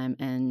longest time,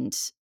 and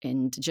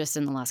just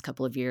in the last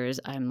couple of years,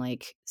 I'm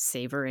like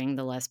savoring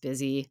the less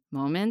busy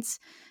moments.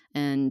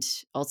 And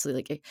also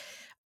like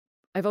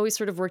I've always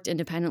sort of worked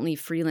independently,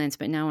 freelance,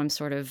 but now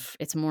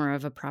it's more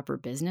of a proper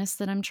business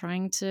that I'm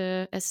trying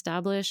to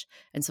establish.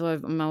 And so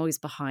I'm always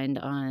behind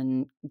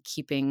on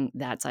keeping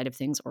that side of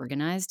things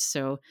organized.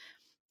 So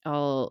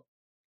I'll,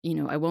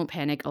 I won't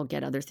panic. I'll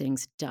get other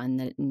things done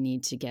that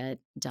need to get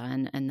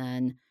done. And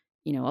then,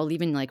 I'll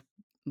even like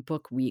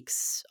book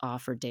weeks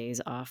off or days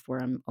off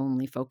where I'm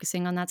only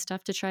focusing on that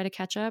stuff to try to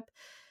catch up.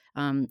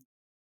 Um,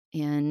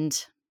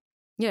 and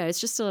yeah,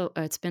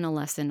 it's been a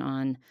lesson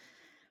on,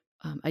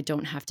 I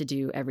don't have to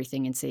do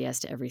everything and say yes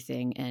to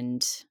everything.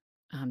 And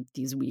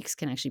these weeks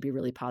can actually be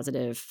really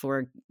positive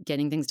for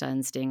getting things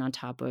done, staying on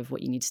top of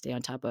what you need to stay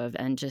on top of,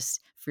 and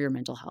just for your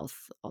mental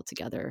health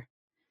altogether.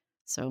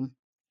 So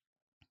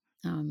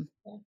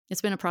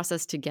it's been a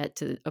process to get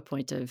to a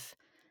point of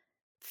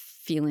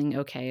feeling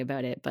okay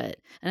about it.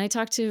 And I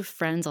talk to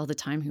friends all the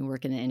time who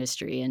work in the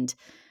industry, and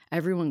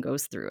everyone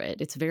goes through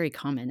it. It's very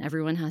common.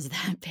 Everyone has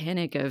that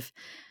panic of,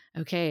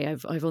 okay,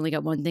 I've only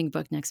got one thing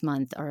booked next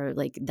month, or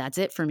like, that's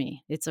it for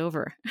me. It's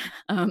over.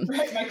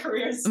 Right, my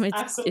career is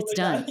absolutely it's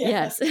done.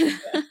 Yeah. Yes.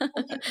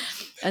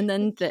 And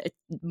then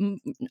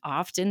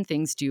often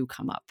things do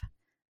come up,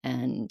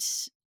 and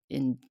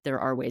there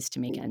are ways to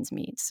make ends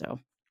meet. So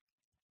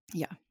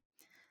yeah.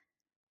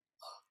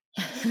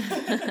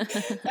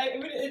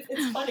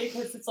 It's funny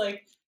because it's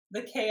like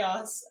the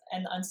chaos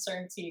and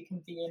uncertainty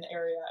can be an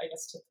area, I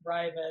guess, to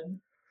thrive in.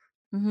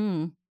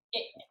 Mm-hmm.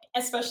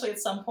 Especially at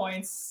some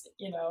points,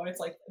 it's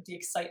like the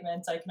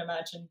excitement. I can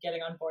imagine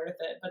getting on board with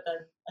it, but then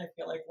I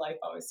feel like life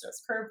always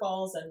throws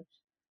curveballs, and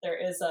there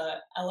is a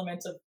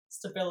element of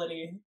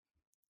stability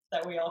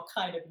that we all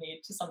kind of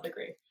need to some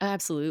degree.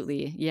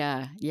 Absolutely.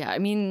 Yeah. Yeah. I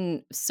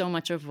mean, so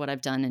much of what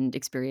I've done and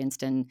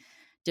experienced in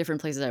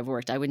different places I've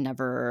worked, I would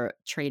never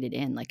trade it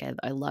in. Like,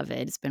 I love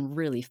it. It's been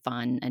really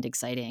fun and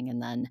exciting.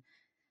 And then,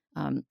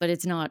 but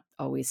it's not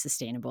always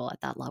sustainable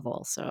at that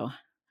level. So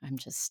I'm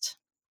just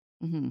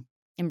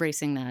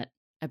embracing that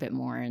a bit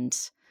more and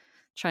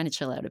trying to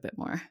chill out a bit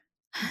more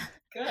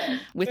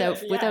Good, without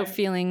good, without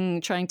yeah.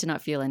 trying to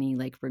not feel any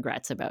like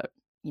regrets about,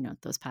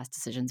 those past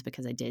decisions,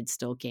 because I did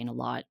still gain a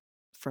lot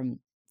from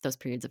those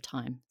periods of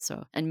time.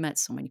 So, and met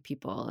so many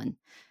people, and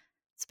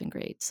it's been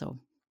great. So,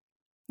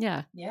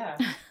 yeah. Yeah,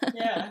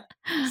 yeah.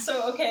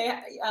 So, okay,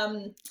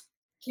 can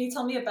you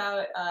tell me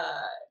about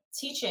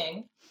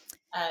teaching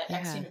at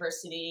X Yeah.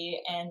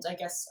 University and I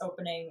guess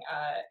opening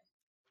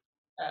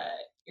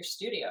your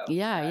studio?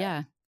 Yeah,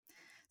 yeah.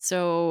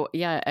 So,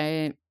 yeah,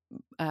 I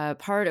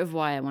part of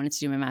why I wanted to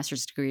do my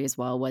master's degree as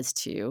well was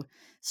to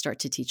start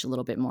to teach a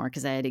little bit more,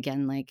 because I had,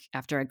 again, like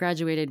after I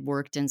graduated,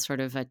 worked in sort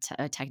of a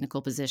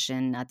technical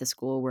position at the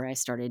school where I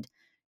started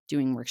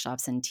doing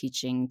workshops and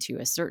teaching to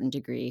a certain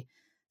degree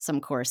some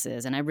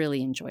courses, and I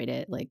really enjoyed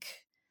it. Like,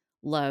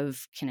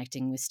 love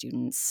connecting with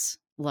students,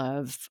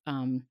 love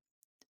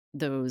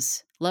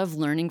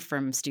learning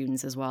from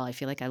students as well. I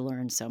feel like I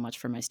learn so much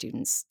from my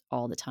students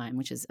all the time,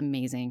 which is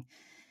amazing.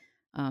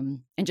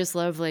 And just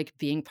love like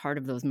being part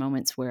of those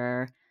moments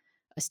where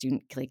a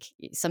student, like,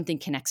 something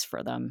connects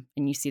for them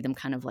and you see them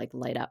kind of like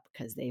light up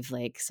because they've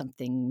like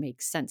something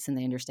makes sense and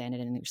they understand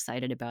it and they're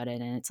excited about it,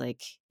 and it's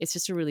like it's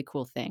just a really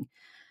cool thing.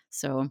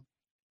 So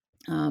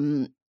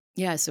um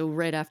yeah, so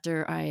right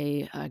after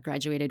I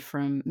graduated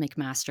from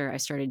McMaster, I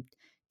started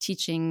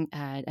teaching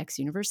at X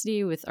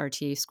University with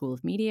RTA School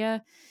of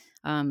Media,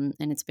 and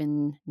it's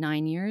been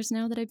 9 years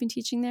now that I've been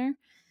teaching there.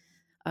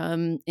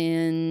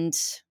 And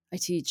I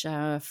teach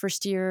a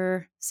first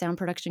year sound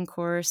production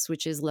course,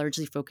 which is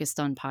largely focused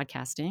on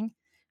podcasting,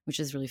 which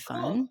is really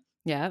Cool. fun.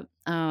 Yeah.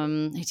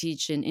 I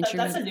teach an That's a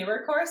intermediate.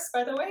 newer course,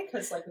 by the way,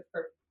 because like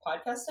for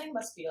podcasting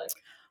must be like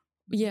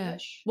Yeah.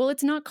 newish. Well,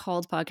 it's not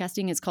called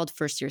podcasting, it's called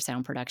first year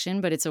sound production,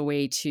 but it's a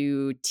way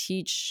to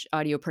teach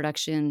audio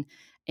production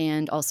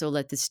and also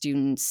let the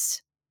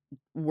students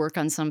work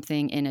on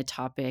something in a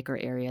topic or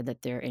area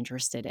that they're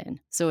interested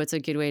in. So it's a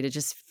good way to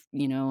just,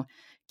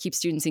 keep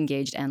students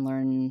engaged and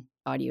learn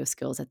audio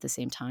skills at the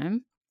same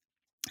time.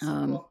 So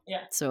Um, cool.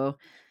 Yeah. so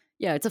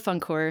yeah, it's a fun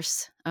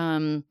course.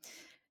 And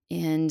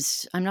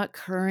I'm not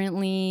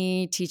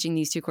currently teaching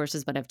these two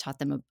courses, but I've taught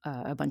them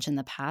a bunch in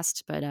the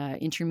past. But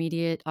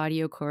intermediate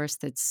audio course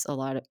that's a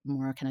lot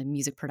more kind of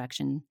music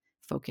production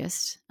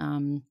focused,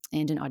 and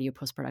an audio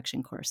post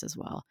production course as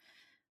well.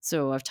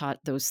 So I've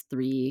taught those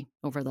three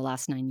over the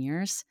last 9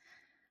 years,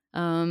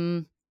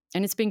 and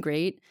it's been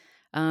great.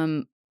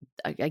 Um,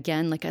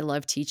 Again, like, I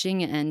love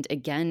teaching, and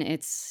again,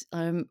 it's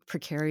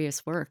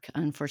precarious work.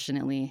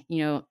 Unfortunately,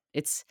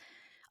 it's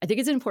I think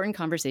it's an important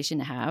conversation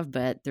to have,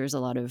 but there's a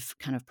lot of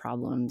kind of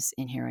problems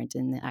inherent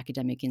in the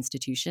academic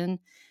institution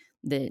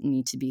that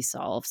need to be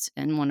solved.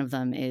 And one of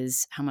them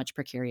is how much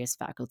precarious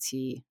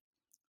faculty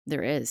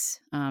there is.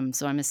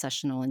 So I'm a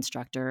sessional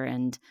instructor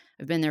and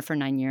I've been there for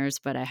 9 years,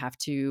 but I have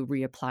to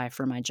reapply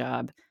for my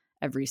job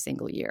every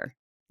single year,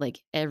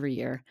 like every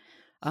year.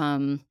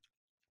 Um,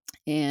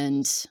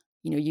 and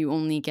you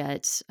only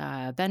get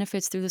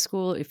benefits through the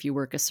school if you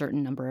work a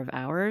certain number of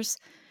hours.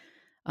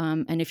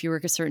 And if you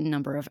work a certain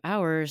number of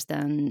hours,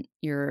 then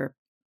your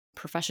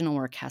professional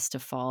work has to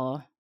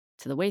fall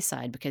to the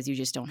wayside because you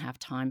just don't have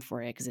time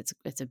for it, because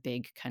it's a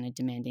big kind of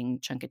demanding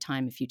chunk of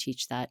time if you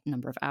teach that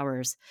number of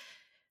hours.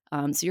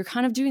 So you're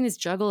kind of doing this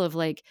juggle of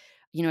like,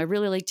 I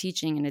really like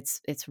teaching and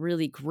it's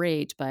really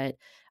great, but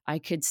I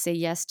could say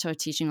yes to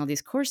teaching all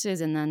these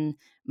courses and then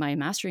my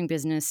mastering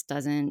business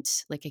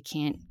doesn't, like, I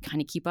can't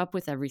kind of keep up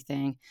with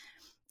everything.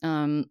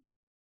 Um,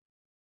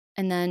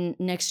 and then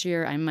next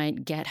year I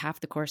might get half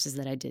the courses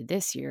that I did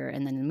this year.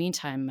 And then in the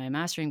meantime, my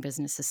mastering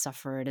business has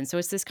suffered. And so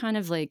it's this kind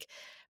of like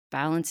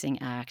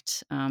balancing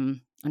act,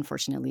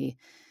 unfortunately.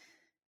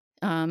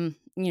 Um,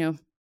 you know,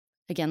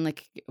 Again,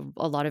 like,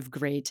 a lot of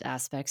great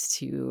aspects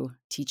to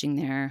teaching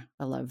there.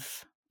 I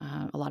love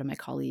a lot of my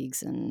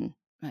colleagues, and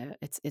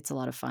it's a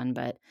lot of fun.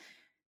 But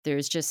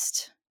there's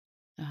just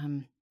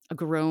um, a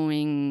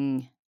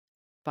growing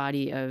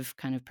body of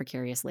kind of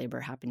precarious labor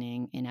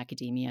happening in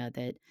academia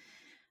that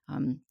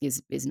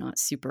is not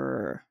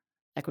super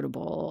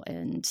equitable,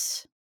 and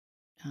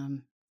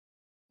um,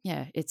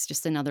 yeah, it's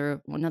just another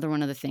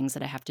one of the things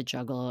that I have to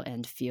juggle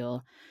and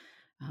feel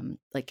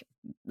like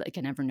I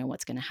never know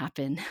what's going to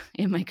happen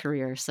in my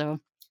career. So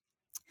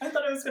I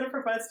thought it was going to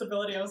provide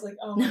stability. I was like,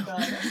 oh my no,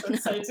 God, I'm so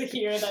excited to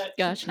hear that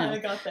you gosh, kind no.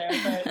 of got there.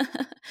 But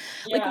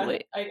Like, yeah,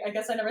 wait, I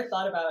guess I never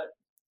thought about,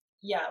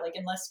 yeah, like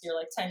unless you're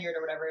like tenured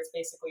or whatever, it's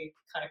basically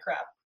kind of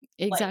crap.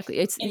 Like exactly.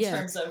 It's in yeah.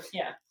 terms of,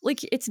 yeah, Like,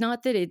 it's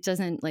not that it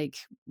doesn't, like,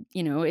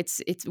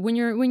 it's when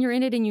you're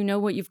in it and you know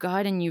what you've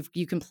got and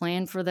you can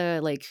plan for the,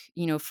 like,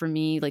 for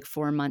me, like,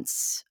 4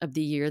 months of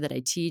the year that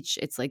I teach,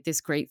 it's like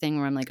this great thing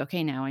where I'm like,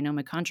 okay, now I know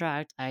my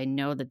contract, I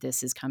know that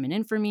this is coming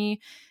in for me,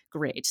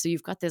 great. So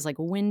you've got this like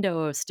window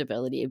of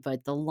stability,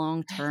 but the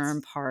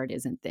long-term part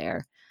isn't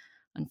there,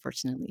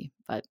 unfortunately.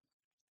 But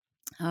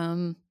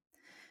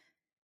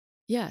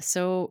yeah,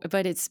 so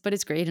but it's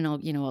great, and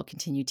I'll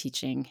continue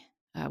teaching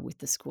with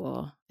the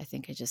school. I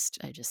think I just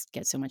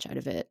get so much out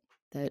of it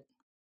that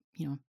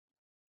you know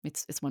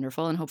it's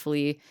wonderful, and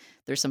hopefully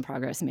there's some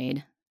progress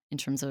made in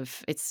terms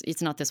of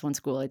it's not this one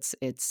school.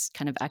 It's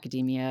kind of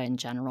academia in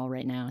general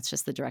right now. It's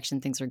just the direction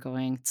things are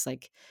going. It's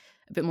like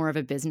a bit more of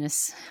a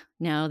business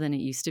now than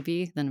it used to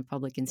be, than a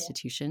public Yeah.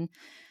 institution.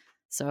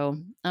 So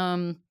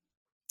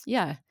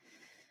yeah.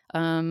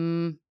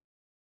 Um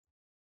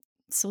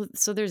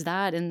so there's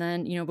that. And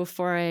then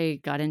before I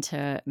got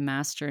into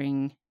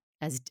mastering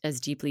as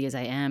deeply as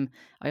I am,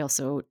 I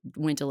also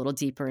went a little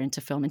deeper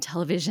into film and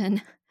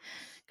television.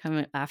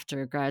 Coming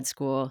after grad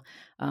school,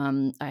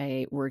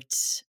 I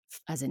worked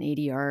as an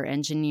ADR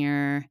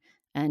engineer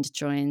and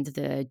joined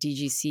the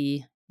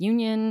DGC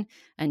union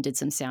and did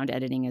some sound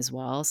editing as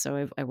well.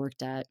 So I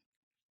worked at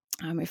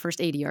my first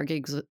ADR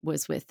gig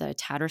was with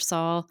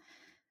Tattersall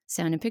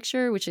Sound and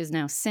Picture, which is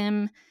now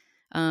SIM.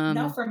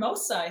 Now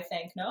Formosa, I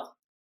think. No,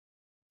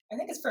 I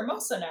think it's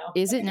Formosa now.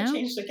 Is I it think now? It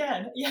changed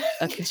again. Yeah,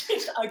 Okay. it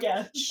changed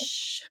again.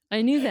 Shh,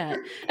 I knew that.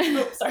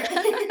 Oh, sorry.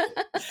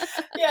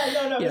 Yeah,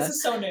 no. Yeah. This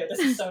is so new. This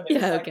is so new.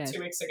 Yeah, It's like okay. 2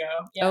 weeks ago.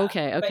 Yeah.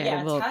 Okay. But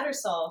yeah, Well,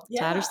 Tattersall.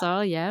 Yeah.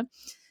 Tattersall, yeah.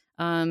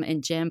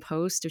 And Jam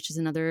Post, which is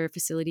another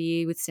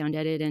facility with sound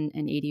edit and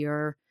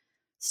ADR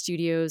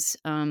studios.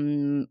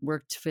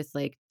 Worked with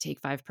like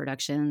Take 5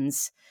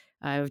 Productions.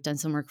 I've done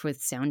some work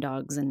with Sound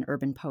Dogs and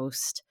Urban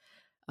Post.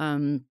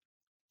 And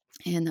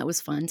that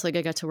was fun. So like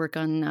I got to work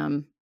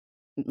on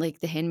like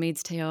The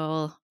Handmaid's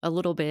Tale a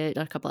little bit,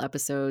 a couple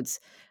episodes,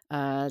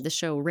 the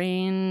show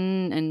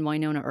Rain and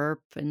Winona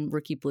Earp and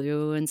Rookie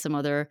Blue and some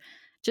other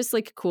just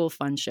like cool,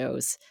 fun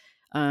shows.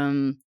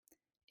 And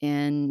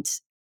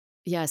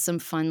yeah, some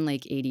fun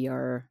like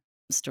ADR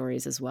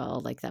stories as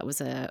well. Like that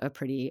was a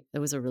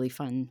really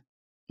fun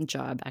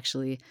job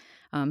actually.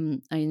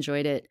 I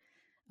enjoyed it.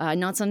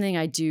 Not something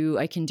I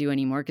can do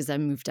anymore because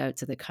I've moved out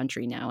to the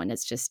country now, and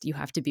it's just you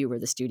have to be where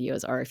the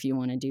studios are if you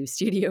want to do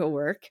studio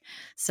work.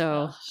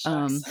 So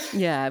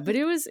yeah, but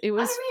it was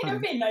fun.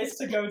 It'd be nice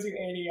to go do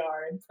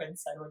ADR in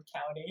Prince Edward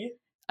County.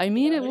 I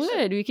mean, it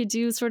would. We could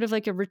do sort of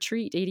like a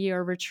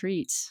ADR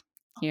retreat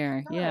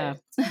here. Oh, yeah,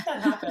 let's make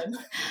that happen.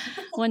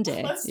 One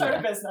day. Let's start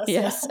a business.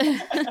 Yes.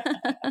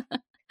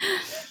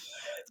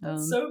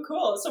 That's so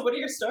cool. So what are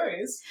your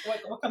stories?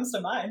 What comes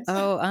to mind?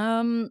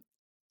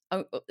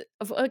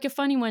 Like a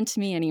funny one to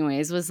me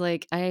anyways was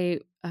like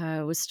I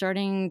was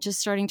starting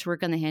to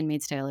work on The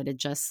Handmaid's Tale. It had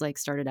just like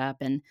started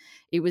up, and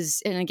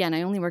again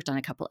I only worked on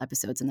a couple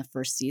episodes in the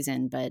first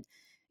season, but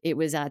it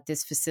was at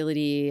this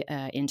facility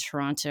in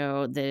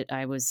Toronto that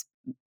I was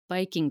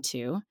biking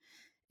to,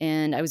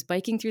 and I was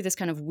biking through this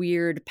kind of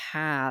weird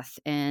path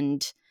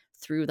and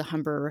through the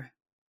Humber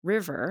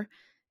River,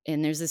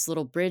 and there's this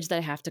little bridge that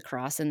I have to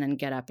cross and then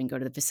get up and go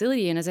to the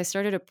facility. And as I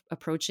started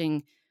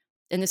approaching,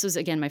 and this was,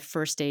 again, my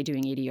first day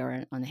doing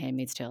ADR on The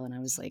Handmaid's Tale. And I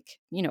was like,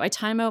 I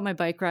time out my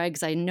bike ride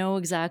because I know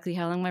exactly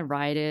how long my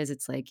ride is.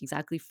 It's like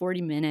exactly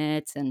 40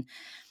 minutes. And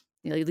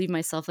I leave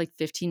myself like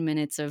 15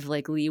 minutes of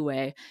like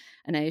leeway.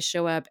 And I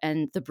show up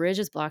and the bridge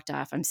is blocked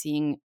off. I'm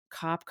seeing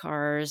cop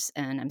cars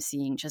and I'm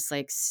seeing just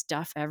like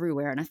stuff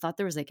everywhere. And I thought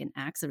there was like an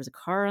accident. There was a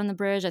car on the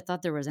bridge. I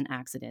thought there was an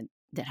accident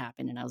that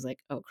happened. And I was like,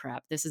 oh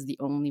crap, this is the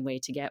only way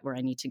to get where I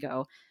need to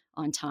go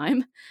on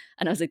time.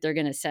 And I was like, they're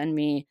going to send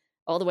me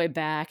all the way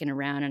back and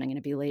around, and I'm going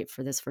to be late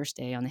for this first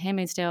day on The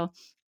Handmaid's Tale.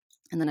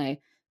 And then I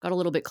got a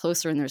little bit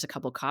closer, and there's a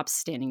couple cops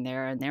standing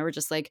there, and they were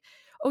just like,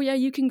 oh yeah,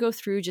 you can go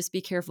through, just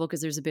be careful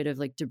because there's a bit of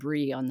like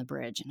debris on the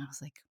bridge. And I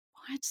was like,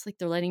 what? Like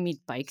they're letting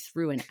me bike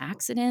through an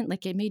accident?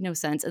 Like it made no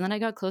sense. And then I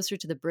got closer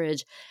to the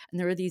bridge, and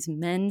there were these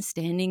men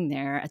standing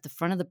there at the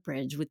front of the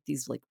bridge with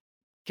these like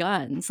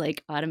guns,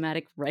 like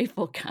automatic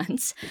rifle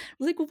guns. I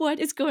was like, what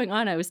is going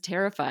on? I was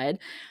terrified.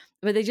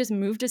 But they just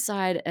moved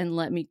aside and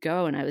let me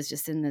go. And I was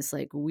just in this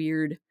like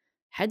weird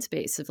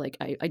headspace of like,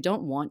 I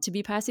don't want to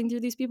be passing through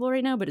these people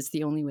right now, but it's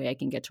the only way I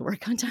can get to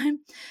work on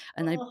time.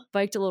 And I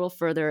biked a little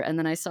further, and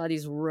then I saw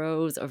these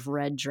rows of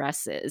red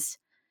dresses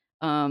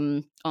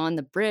on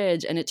the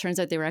bridge. And it turns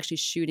out they were actually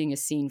shooting a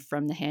scene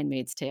from The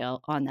Handmaid's Tale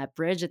on that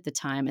bridge at the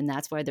time. And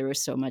that's why there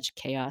was so much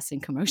chaos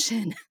and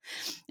commotion.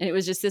 And it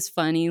was just this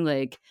funny,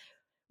 like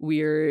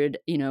weird,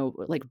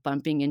 like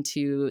bumping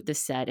into the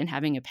set and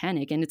having a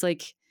panic. And it's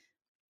like,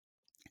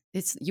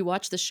 you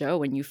watch the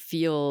show and you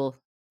feel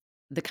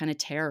the kind of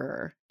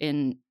terror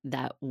in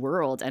that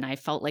world. And I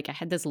felt like I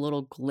had this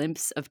little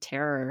glimpse of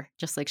terror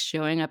just like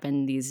showing up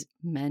in these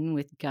men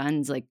with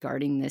guns, like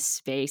guarding this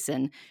space.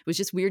 And it was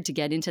just weird to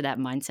get into that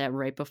mindset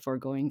right before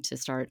going to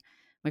start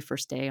my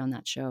first day on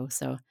that show.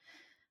 So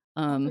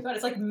oh my God,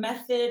 it's like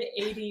method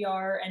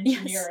ADR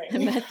engineering.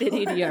 Yes, method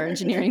ADR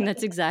engineering.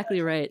 That's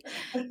exactly right.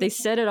 They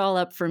set it all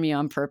up for me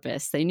on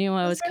purpose. They knew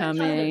I was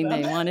coming.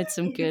 They wanted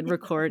some good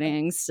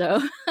recordings.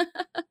 So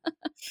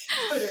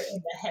but put her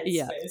in the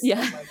Yeah. headspace. Yeah.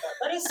 Oh my god,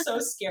 that is so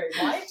scary.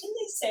 Why didn't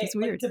they say It's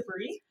like weird.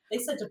 debris? They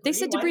said They debris.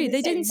 said Why debris. didn't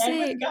They they didn't say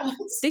men say. with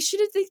guns? They should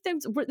have.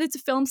 It's a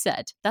film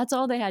set. That's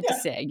all they had to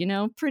Yeah, say.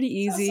 Pretty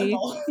so easy.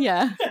 simple.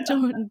 Yeah.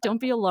 Don't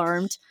be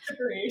alarmed.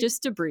 Debris.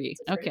 Just debris.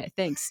 Debris. Okay.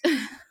 Thanks.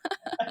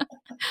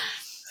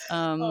 Oh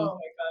um. my god,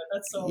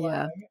 that's so Yeah.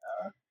 annoying.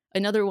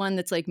 Another one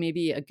that's like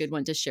maybe a good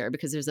one to share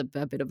because there's a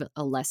bit of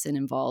a lesson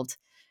involved.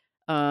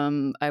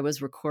 I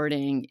was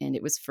recording and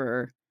it was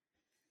for,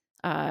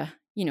 it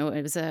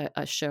was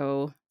a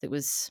show that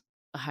was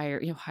a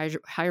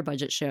higher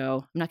budget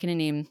show. I'm not going to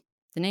name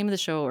the name of the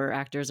show or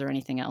actors or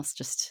anything else,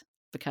 just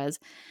because.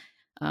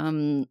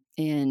 And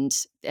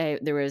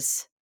there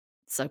was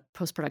a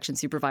post-production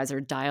supervisor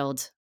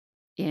dialed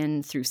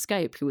in through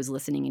Skype who was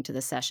listening into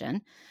the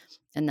session,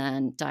 and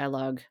then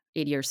dialogue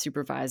ADR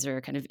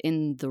supervisor kind of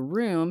in the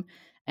room.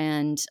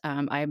 And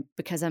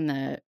because I'm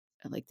the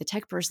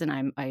tech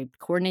person, I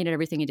coordinated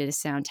everything. I did a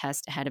sound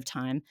test ahead of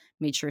time,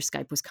 made sure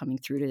Skype was coming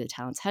through to the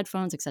talent's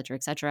headphones, et cetera,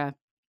 et cetera.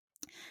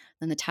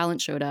 Then the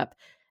talent showed up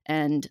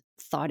and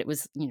thought it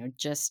was,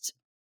 just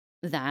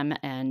them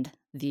and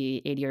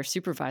the ADR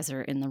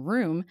supervisor in the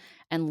room,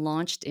 and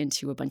launched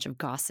into a bunch of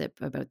gossip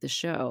about the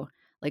show,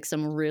 like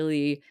some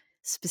really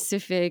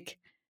specific,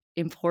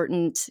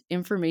 important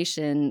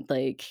information.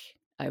 Like,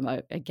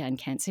 again,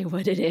 can't say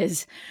what it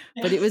is,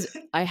 but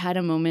I had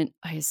a moment,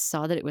 I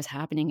saw that it was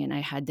happening and I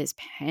had this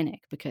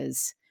panic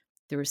because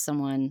there was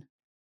someone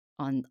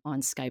on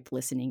Skype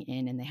listening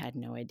in and they had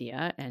no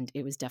idea. And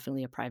it was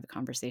definitely a private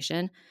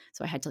conversation.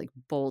 So I had to like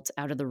bolt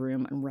out of the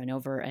room and run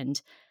over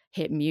and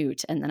hit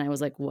mute. And then I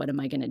was like, what am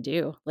I going to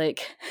do?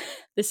 Like,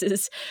 this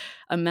is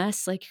a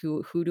mess. Like,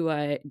 who do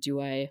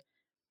I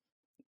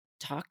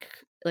talk?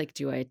 Like,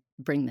 do I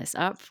bring this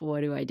up?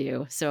 What do I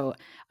do? So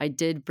I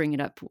did bring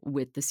it up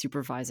with the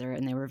supervisor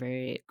and they were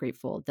very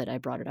grateful that I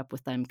brought it up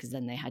with them, because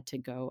then they had to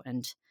go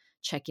and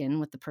check in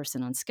with the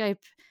person on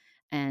Skype.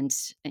 And,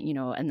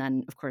 and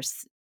then of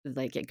course,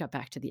 like, it got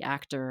back to the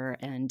actor,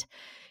 and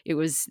it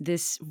was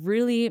this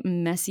really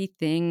messy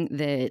thing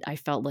that I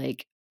felt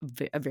like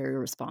very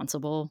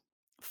responsible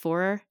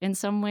for in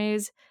some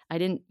ways. I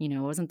didn't,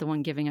 wasn't the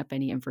one giving up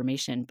any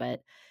information,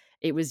 but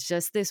it was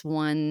just this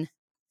one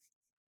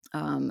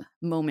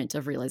moment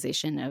of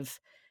realization of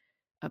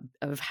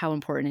how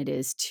important it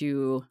is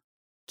to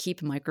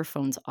keep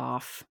microphones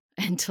off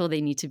until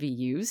they need to be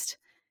used,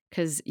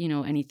 because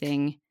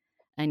anything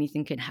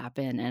could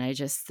happen. And I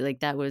just,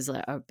 like, that was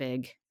a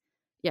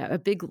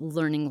big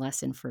learning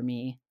lesson for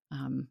me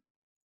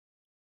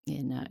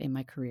in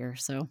my career.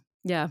 So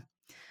yeah.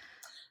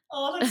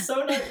 Oh, that's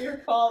so not your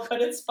fault,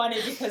 but it's funny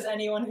because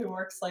anyone who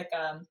works like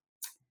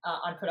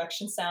on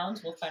production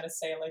sound will kind of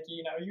say like,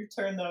 you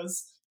turn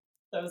those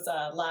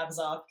labs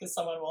off because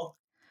someone will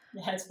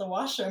head to the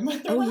washroom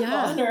with their Oh lab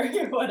yeah. on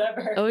or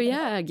whatever. Oh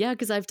yeah,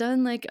 because I've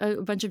done like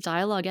a bunch of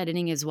dialogue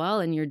editing as well,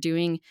 and you're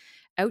doing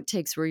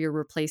outtakes where you're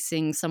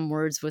replacing some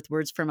words with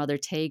words from other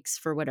takes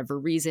for whatever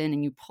reason,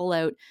 and you pull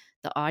out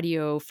the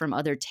audio from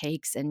other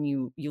takes and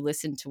you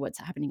listen to what's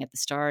happening at the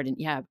start, and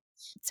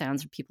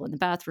sounds of people in the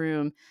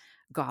bathroom,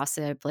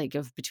 gossip like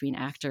of between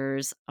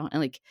actors,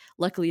 and like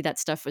luckily that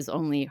stuff was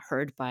only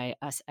heard by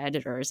us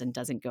editors and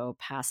doesn't go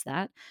past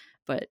that.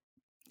 But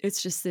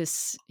it's just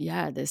this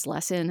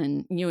lesson,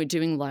 and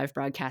doing live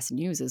broadcast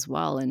news as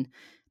well. And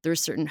there are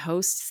certain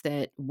hosts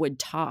that would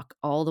talk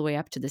all the way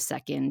up to the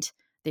second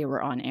they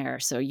were on air.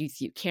 So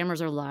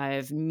cameras are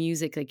live,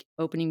 music, like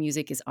opening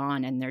music is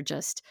on, and they're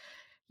just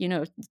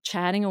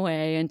chatting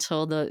away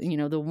until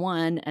the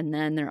one, and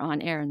then they're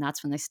on air, and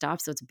that's when they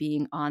stop. So it's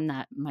being on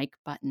that mic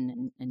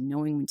button and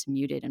knowing when to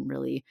mute it, and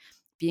really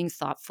being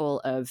thoughtful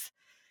of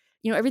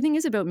everything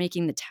is about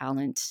making the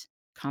talent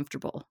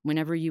comfortable.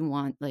 Whenever you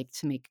want like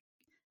to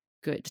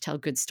tell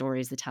good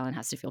stories, the talent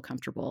has to feel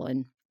comfortable,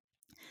 and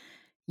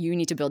you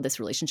need to build this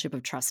relationship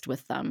of trust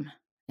with them.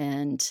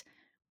 And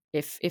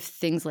if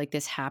things like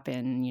this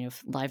happen,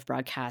 live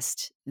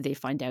broadcast, they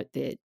find out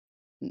that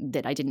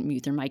I didn't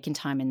mute their mic in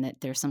time and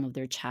that some of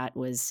their chat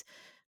was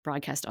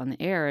broadcast on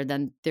the air,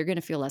 then they're going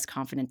to feel less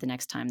confident the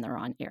next time they're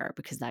on air,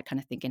 because that kind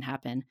of thing can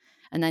happen,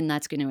 and then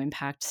that's going to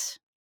impact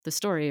the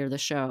story or the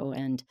show.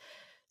 And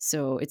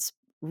so it's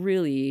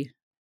really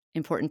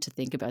important to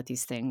think about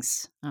these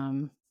things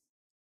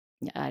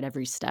at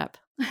every step.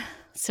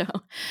 So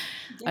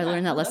I Yeah,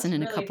 learned that no, that's lesson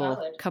in a really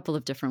valid. couple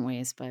of different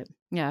ways, but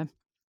yeah.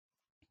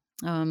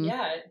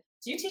 Yeah.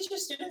 Do you teach your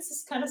students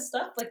this kind of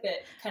stuff, like the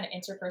kind of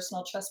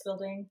interpersonal trust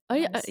building I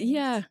behind the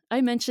yeah, scenes?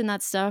 I mentioned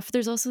that stuff.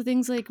 There's also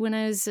things like when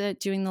I was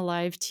doing the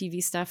live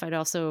TV stuff, I'd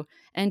also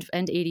and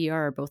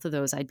ADR, both of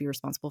those, I'd be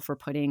responsible for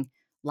putting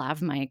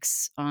lav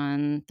mics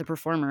on the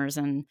performers,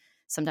 and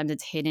sometimes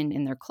it's hidden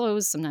in their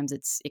clothes. Sometimes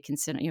it can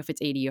sit. If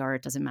it's ADR,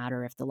 it doesn't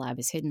matter if the lav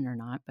is hidden or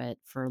not. But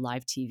for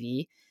live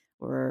TV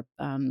or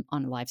on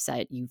a live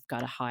set, you've got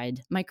to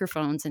hide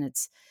microphones, and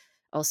it's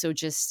also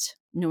just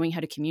knowing how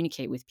to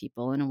communicate with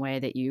people in a way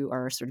that you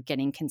are sort of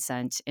getting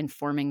consent,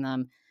 informing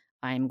them,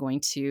 I'm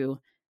going to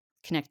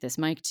connect this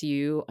mic to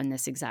you on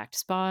this exact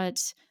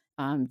spot.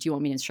 Do you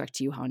want me to instruct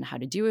you on how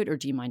to do it, or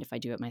do you mind if I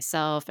do it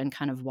myself? And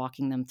kind of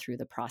walking them through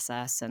the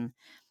process and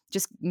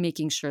just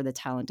making sure the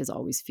talent is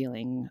always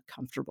feeling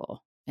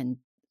comfortable and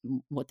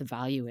what the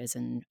value is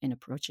in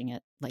approaching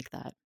it like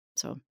that.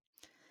 So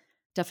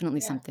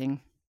definitely Yeah.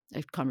 something,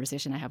 a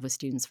conversation I have with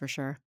students for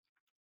sure.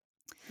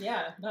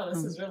 Yeah. No, this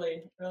Um, is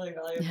really, really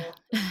valuable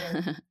for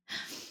sure. yeah.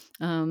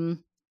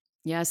 um,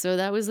 yeah, so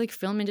that was like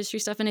film industry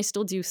stuff, and I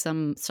still do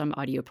some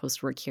audio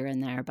post work here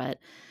and there, but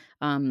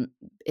um,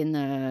 in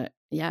the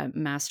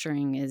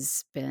mastering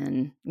has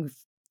been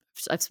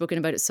I've spoken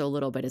about it so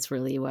little, but it's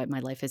really what my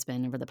life has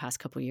been over the past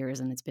couple years,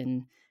 and it's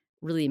been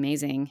really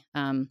amazing.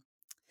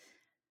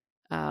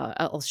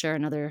 I'll share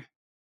another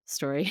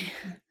story.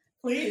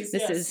 Please,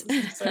 This yes, is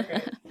this is so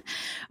great.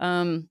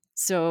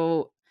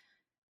 so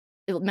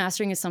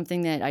mastering is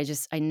something that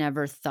I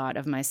never thought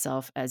of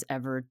myself as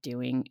ever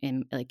doing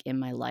in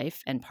my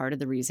life, and part of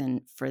the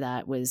reason for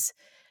that was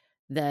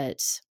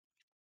that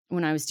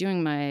when I was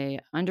doing my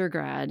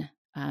undergrad,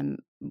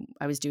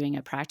 I was doing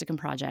a practicum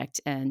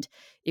project, and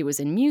it was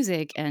in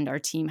music, and our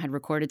team had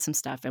recorded some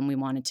stuff and we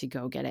wanted to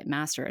go get it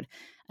mastered.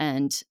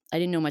 And I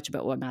didn't know much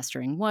about what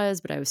mastering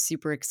was, but I was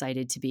super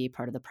excited to be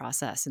part of the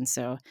process. And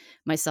so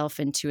myself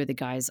and two of the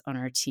guys on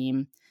our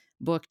team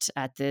booked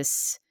at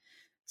this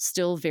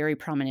still very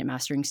prominent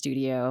mastering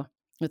studio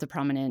with a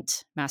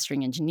prominent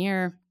mastering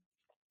engineer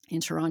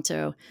in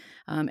Toronto,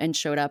 and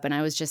showed up. And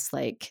I was just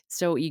like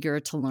so eager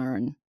to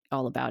learn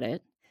all about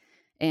it,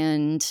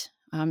 and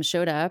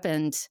showed up.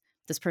 And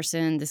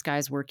this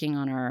guy's working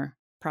on our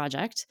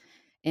project.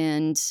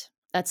 And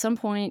at some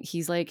point,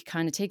 he's like,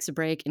 kind of takes a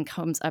break and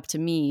comes up to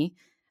me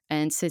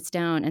and sits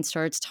down and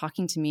starts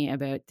talking to me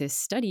about this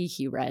study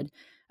he read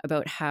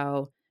about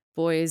how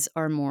boys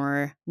are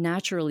more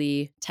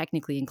naturally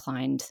technically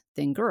inclined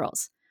than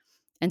girls,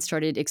 and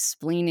started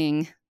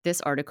explaining this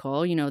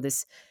article.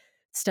 This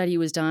study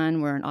was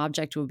done where an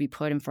object would be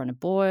put in front of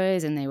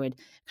boys and they would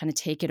kind of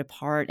take it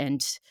apart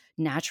and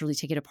naturally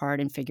take it apart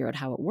and figure out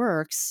how it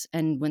works.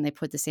 And when they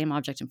put the same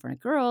object in front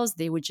of girls,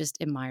 they would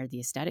just admire the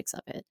aesthetics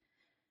of it.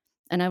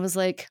 And I was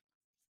like,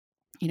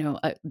 you know,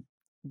 uh,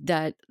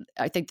 that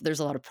I think there's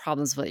a lot of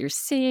problems with what you're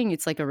saying.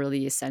 It's like a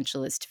really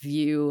essentialist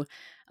view.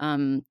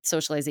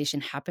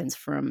 Socialization happens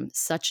from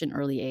such an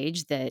early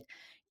age that,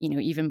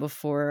 even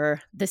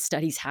before the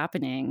study's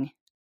happening,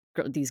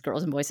 these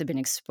girls and boys have been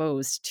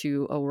exposed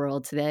to a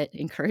world that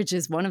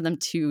encourages one of them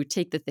to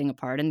take the thing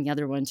apart and the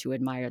other one to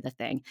admire the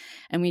thing.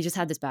 And we just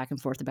had this back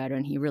and forth about it,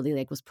 and he really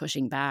like was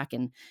pushing back,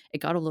 and it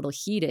got a little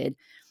heated.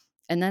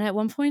 And then at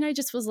one point I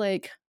just was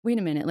like, wait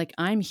a minute, like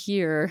I'm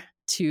here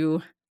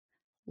to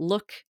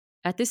look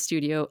at this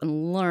studio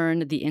and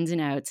learn the ins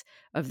and outs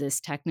of this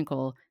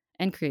technical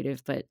and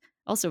creative, but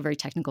also very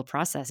technical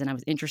process. And I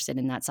was interested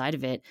in that side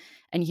of it.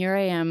 And here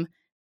I am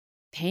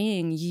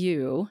paying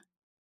you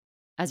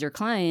as your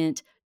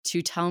client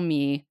to tell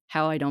me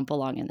how I don't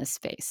belong in this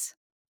space.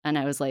 And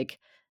I was like,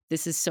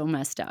 this is so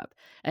messed up.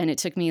 And it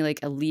took me like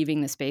a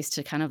leaving the space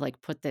to kind of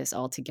like put this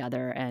all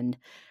together. And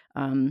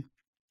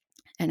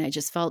I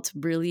just felt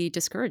really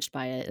discouraged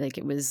by it. Like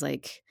it was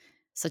like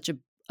such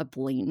a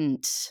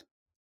blatant,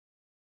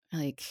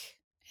 like,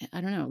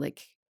 I don't know,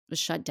 like a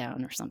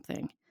shutdown or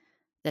something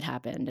that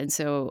happened. And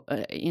so,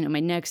 my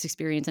next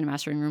experience in a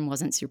mastering room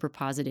wasn't super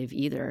positive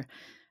either.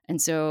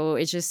 And so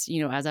it's just,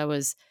 as I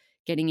was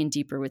getting in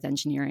deeper with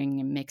engineering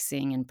and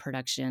mixing and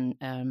production,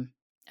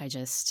 it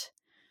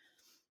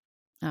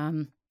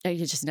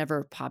just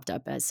never popped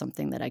up as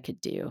something that I could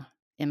do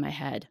in my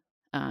head.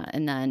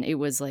 And then it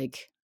was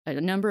like a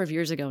number of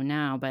years ago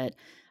now, but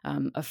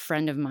a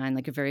friend of mine,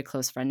 like a very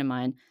close friend of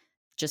mine,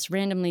 just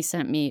randomly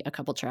sent me a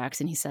couple tracks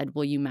and he said,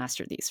 will you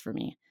master these for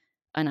me?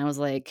 And I was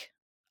like,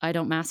 I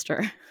don't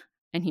master.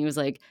 And he was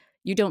like,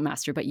 you don't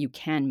master, but you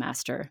can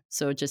master.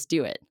 So just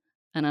do it.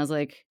 And I was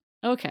like,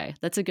 okay,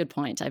 that's a good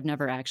point. I've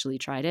never actually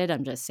tried it.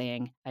 I'm just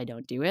saying I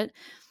don't do it.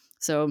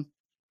 So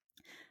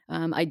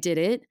I did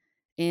it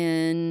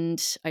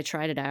and I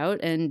tried it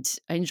out and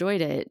I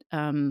enjoyed it.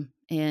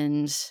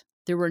 And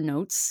there were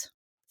notes,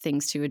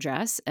 things to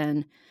address,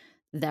 and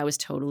that was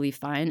totally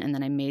fine. And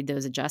then I made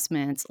those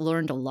adjustments,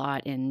 learned a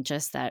lot in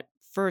just that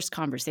first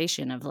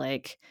conversation of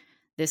like,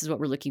 this is what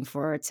we're looking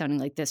for. It's sounding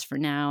like this for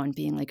now, and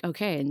being like,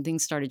 okay. And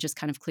things started just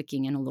kind of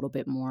clicking in a little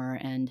bit more,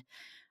 and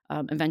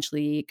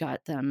eventually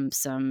got them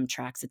some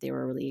tracks that they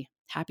were really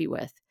happy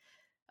with.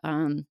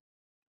 Um,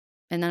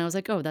 and then I was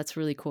like, oh, that's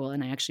really cool.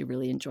 And I actually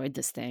really enjoyed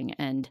this thing.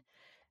 And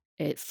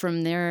it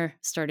from there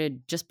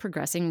started just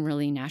progressing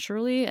really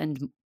naturally.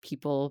 And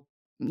people,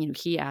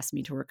 he asked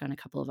me to work on a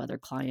couple of other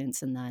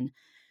clients. And then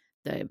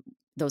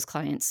those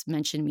clients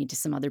mentioned me to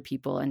some other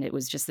people. And it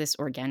was just this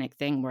organic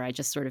thing where I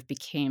just sort of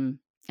became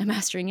a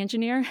mastering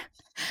engineer.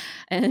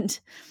 And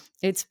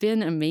it's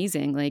been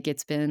amazing. Like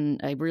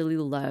I really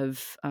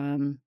love,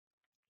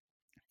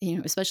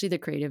 especially the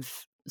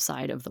creative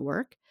side of the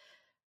work.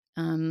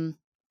 And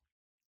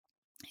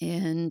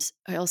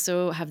I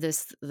also have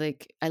this,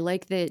 like, I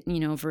like that,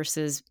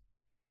 versus,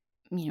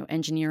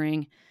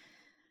 engineering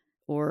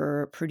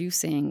or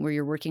producing where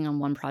you're working on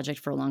one project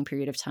for a long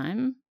period of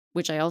time.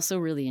 which I also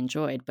really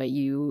enjoyed, but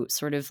you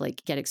sort of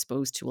like get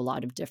exposed to a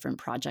lot of different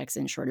projects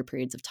in shorter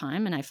periods of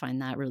time. And I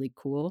find that really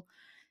cool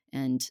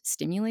and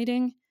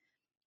stimulating.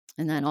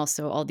 And then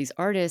also all these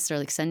artists are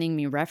like sending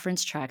me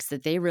reference tracks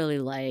that they really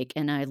like.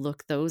 And I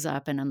look those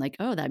up and I'm like,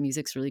 oh, that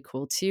music's really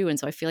cool too. And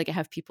so I feel like I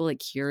have people like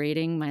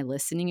curating my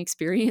listening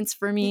experience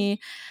for me.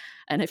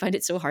 And I find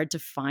it so hard to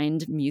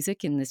find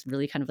music in this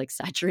really kind of like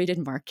saturated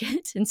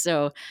market. And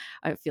so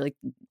I feel like,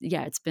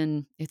 yeah, it's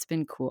been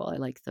cool. I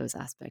like those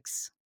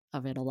aspects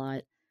of it a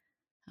lot.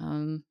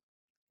 Um,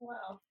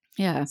 Wow.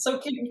 yeah. So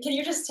can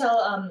you just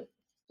tell,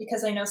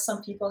 because I know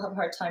some people have a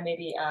hard time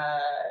maybe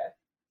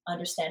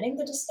understanding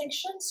the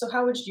distinction. So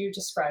how would you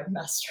describe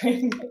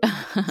mastering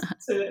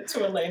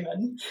to a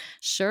layman?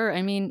 Sure.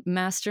 I mean,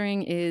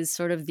 mastering is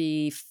sort of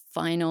the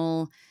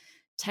final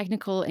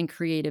technical and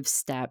creative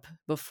step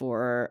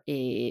before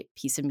a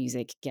piece of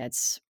music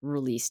gets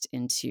released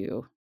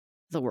into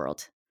the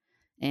world.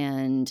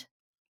 And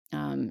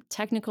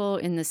technical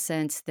in the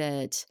sense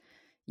that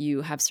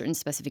you have certain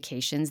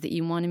specifications that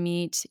you want to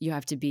meet. You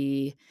have to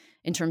be,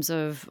 in terms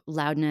of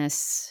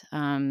loudness,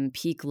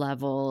 peak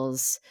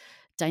levels,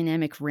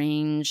 dynamic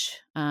range,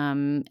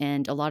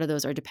 and a lot of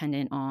those are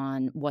dependent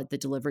on what the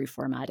delivery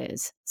format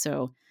is.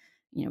 So,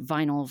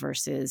 vinyl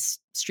versus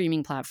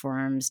streaming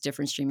platforms,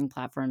 different streaming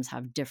platforms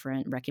have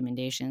different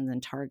recommendations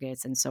and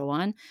targets and so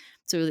on.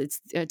 So it's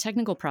a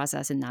technical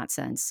process in that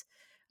sense.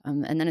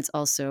 And then it's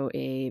also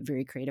a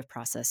very creative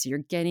process. So you're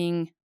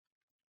getting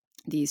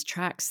these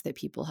tracks that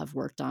people have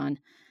worked on.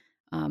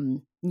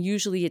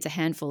 Usually it's a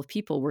handful of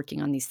people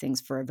working on these things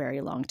for a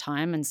very long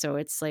time. And so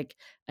it's like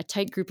a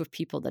tight group of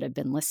people that have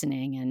been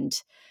listening.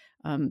 And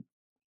um,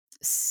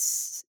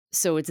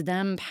 so it's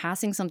them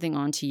passing something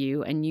on to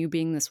you and you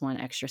being this one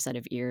extra set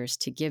of ears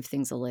to give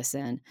things a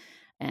listen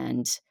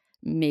and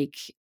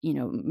make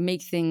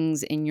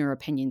things in your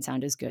opinion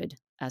sound as good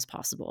as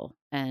possible.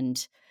 And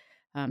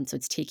so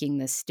it's taking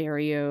the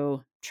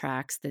stereo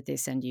tracks that they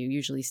send you,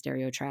 usually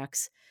stereo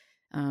tracks,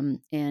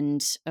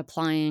 and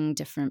applying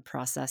different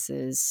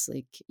processes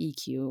like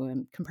EQ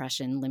and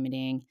compression,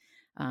 limiting,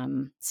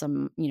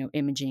 some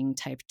imaging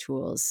type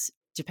tools,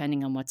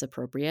 depending on what's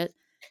appropriate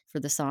for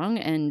the song,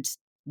 and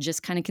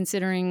just kind of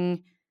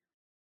considering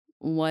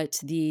what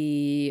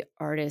the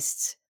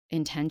artist's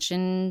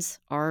intentions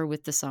are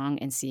with the song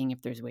and seeing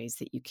if there's ways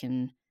that you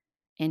can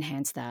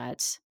enhance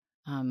that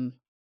um,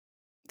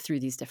 through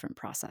these different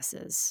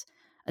processes.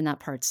 And that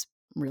part's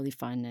really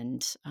fun.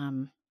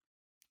 And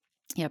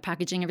yeah,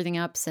 packaging everything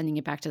up, sending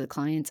it back to the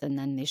clients, and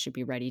then they should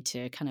be ready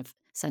to kind of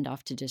send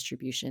off to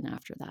distribution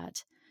after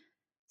that.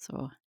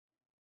 So,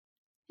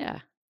 yeah.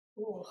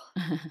 Ooh,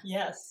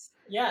 yes.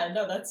 Yeah,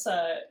 no, that's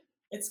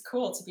it's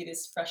cool to be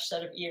this fresh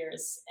set of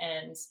ears.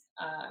 And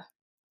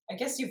I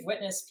guess you've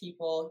witnessed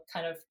people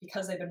kind of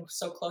because they've been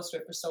so close to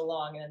it for so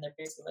long and then they're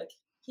basically like,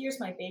 here's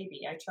my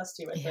baby, I trust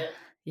you with Yeah. it.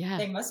 Yeah.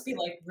 They must be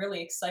like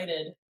really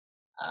excited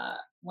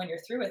when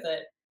you're through with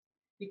it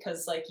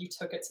because like you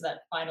took it to that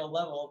final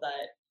level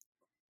that,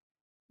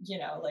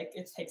 like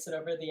it takes it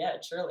over the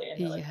edge really. And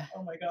you're like, Yeah.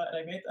 oh my God,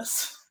 I made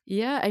this.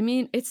 Yeah. I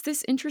mean, it's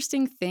this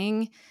interesting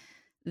thing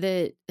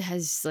that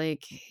has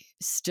like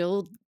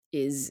still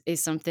is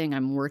something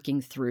I'm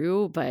working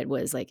through, but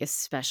was like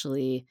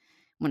especially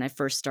when I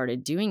first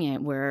started doing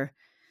it, where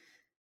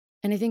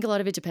and I think a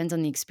lot of it depends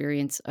on the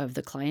experience of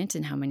the client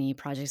and how many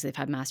projects they've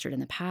had mastered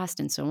in the past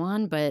and so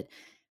on. But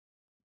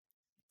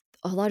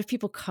a lot of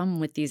people come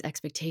with these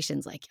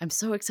expectations like, I'm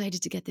so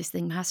excited to get this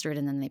thing mastered.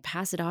 And then they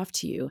pass it off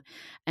to you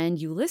and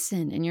you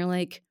listen and you're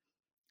like,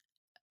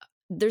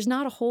 there's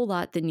not a whole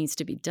lot that needs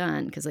to be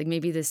done. Cause like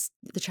maybe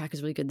the track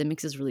is really good, the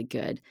mix is really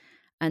good.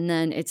 And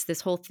then it's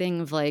this whole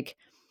thing of like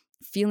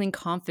feeling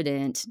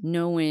confident,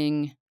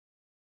 knowing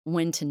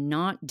when to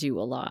not do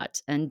a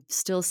lot and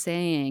still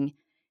saying,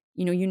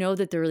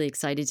 that they're really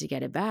excited to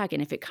get it back.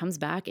 And if it comes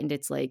back and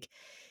it's like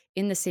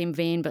in the same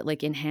vein, but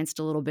like enhanced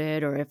a little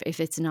bit, or if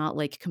it's not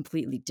like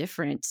completely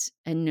different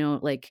and no,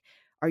 like,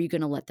 are you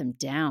going to let them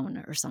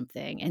down or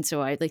something? And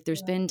so I like,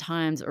 there's Yeah, been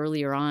times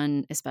earlier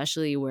on,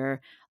 especially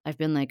where I've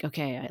been like,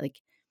 okay, I like,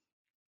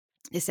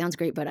 this sounds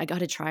great, but I got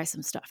to try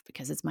some stuff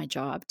because it's my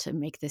job to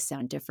make this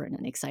sound different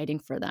and exciting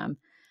for them.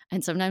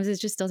 And sometimes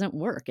it just doesn't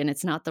work and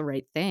it's not the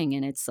right thing.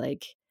 And it's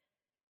like,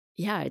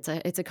 yeah,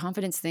 it's a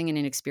confidence thing and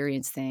an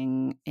experience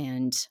thing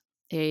and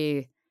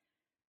a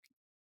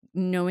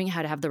knowing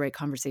how to have the right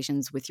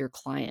conversations with your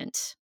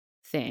client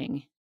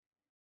thing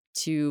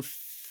to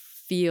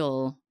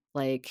feel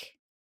like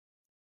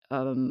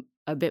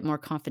a bit more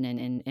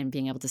confident in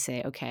being able to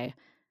say, okay,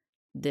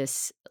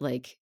 this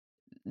like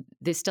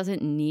this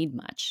doesn't need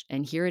much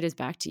and here it is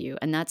back to you.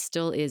 And that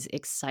still is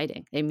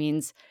exciting. It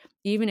means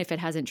even if it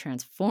hasn't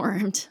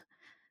transformed,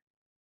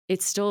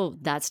 it's still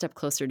that step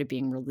closer to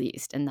being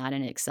released. And that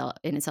in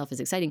itself is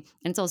exciting.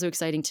 And it's also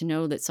exciting to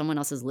know that someone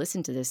else has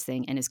listened to this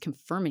thing and is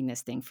confirming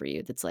this thing for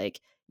you. That's like,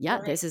 yeah,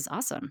 right. this is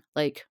awesome.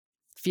 Like,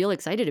 feel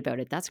excited about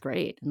it. That's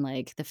great. And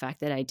like the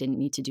fact that I didn't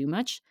need to do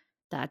much,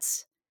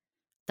 that's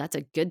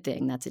a good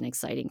thing. That's an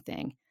exciting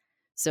thing.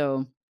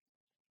 So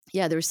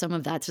yeah, there's some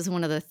of that. It's just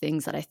one of the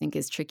things that I think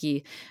is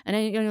tricky. And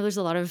I know there's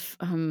a lot of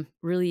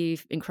really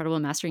incredible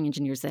mastering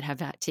engineers that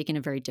have taken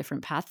a very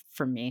different path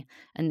from me.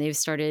 And they've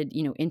started,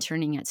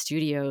 interning at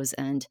studios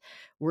and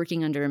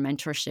working under a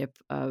mentorship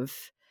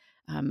of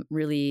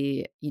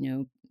really,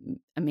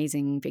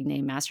 amazing big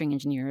name mastering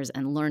engineers,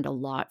 and learned a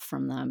lot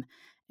from them.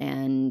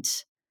 And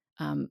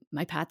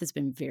my path has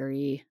been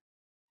very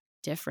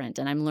different.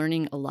 And I'm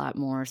learning a lot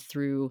more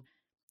through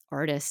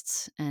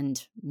artists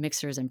and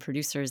mixers and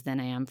producers than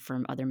I am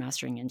from other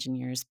mastering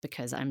engineers,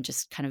 because I'm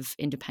just kind of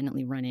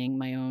independently running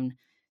my own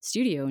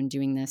studio and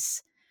doing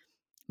this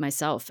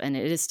myself. And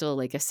it is still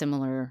like a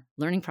similar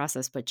learning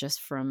process, but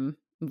just from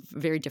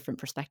very different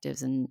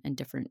perspectives and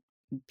different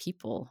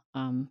people.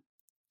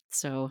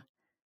 So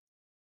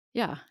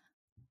yeah,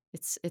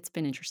 it's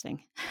been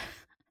interesting.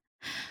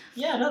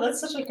 Yeah, no,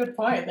 that's such a good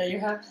point that you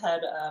have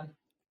had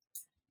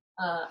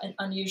an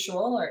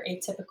unusual or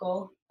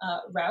atypical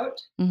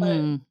route. But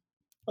Hmm.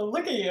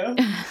 look at you.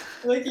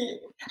 Look at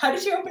you. How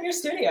did you open your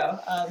studio?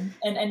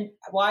 And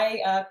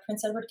why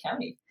Prince Edward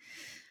County?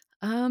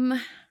 um,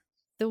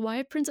 the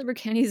why Prince Edward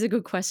County is a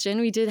good question.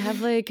 We did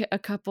have like a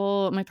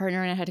couple, my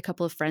partner and I had a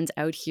couple of friends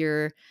out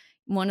here,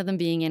 one of them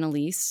being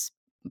Annalise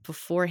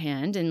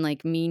beforehand, and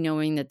like me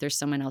knowing that there's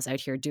someone else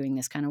out here doing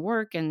this kind of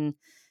work,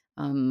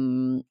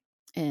 um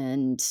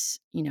and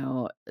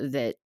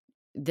that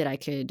I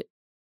could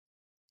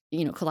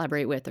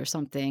collaborate with or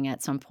something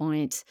at some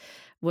point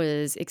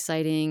was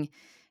exciting.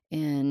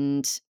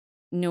 And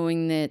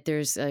knowing that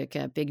there's like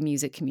a big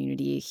music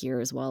community here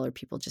as well, or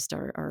people just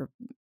are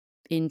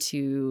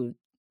into,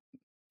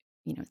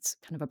 it's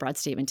kind of a broad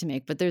statement to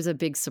make, but there's a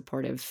big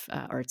supportive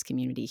arts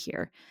community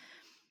here.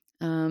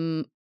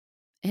 Um,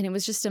 and it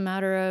was just a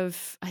matter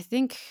of, I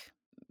think,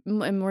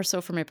 and more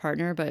so for my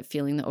partner, but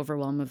feeling the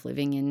overwhelm of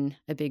living in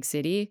a big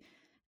city.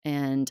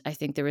 And I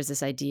think there was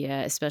this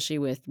idea, especially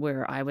with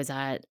where I was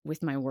at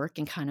with my work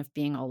and kind of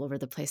being all over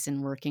the place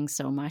and working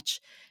so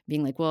much,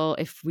 being like, well,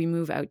 if we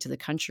move out to the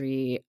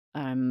country,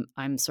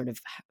 I'm sort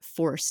of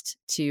forced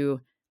to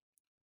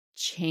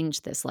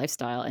change this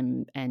lifestyle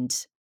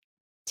and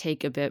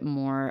take a bit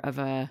more of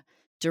a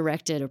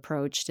directed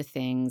approach to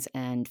things.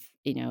 And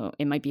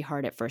it might be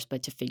hard at first,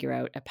 but to figure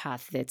out a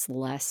path that's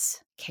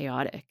less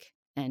chaotic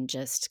and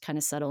just kind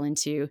of settle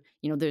into,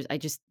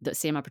 the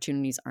same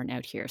opportunities aren't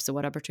out here, so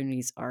what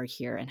opportunities are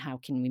here and how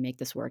can we make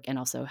this work, and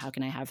also how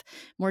can I have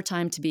more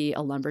time to be a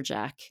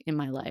lumberjack in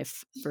my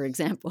life, for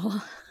example.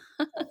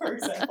 For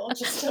example,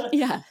 just a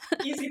Yeah.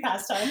 easy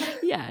pastime.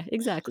 Yeah,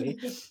 exactly.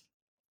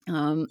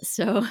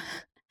 So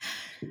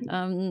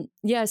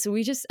yeah, so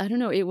we just, I don't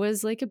know, it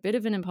was like a bit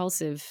of an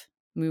impulsive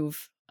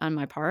move on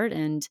my part,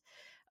 and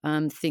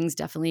things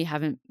definitely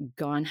haven't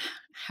gone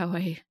how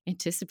I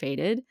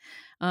anticipated.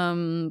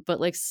 But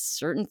like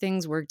certain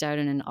things worked out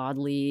in an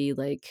oddly,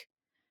 like,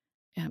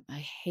 I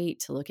hate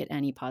to look at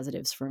any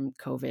positives from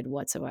COVID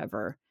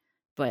whatsoever,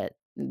 but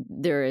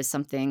there is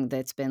something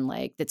that's been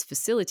like, that's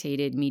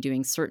facilitated me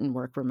doing certain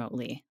work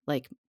remotely,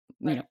 like,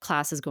 Right.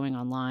 classes going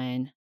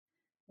online.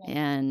 Yeah.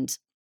 And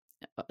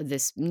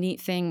this neat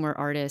thing where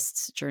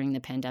artists during the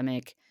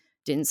pandemic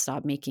didn't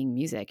stop making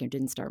music, or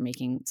didn't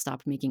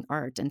stop making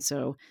art. And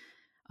so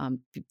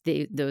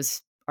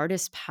those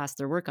artists passed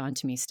their work on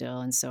to me still.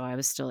 And so I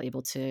was still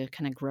able to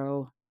kind of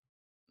grow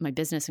my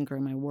business and grow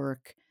my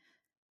work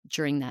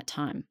during that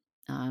time,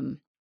 um,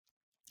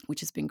 which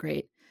has been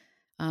great.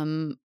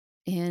 Um,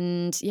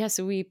 and yeah,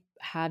 so we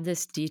had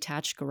this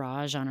detached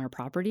garage on our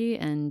property,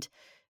 and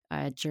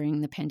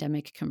during the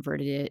pandemic,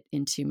 converted it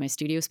into my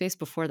studio space.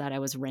 Before that, I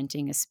was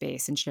renting a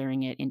space and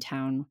sharing it in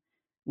town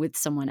with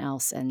someone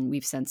else. And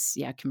we've since,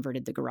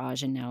 converted the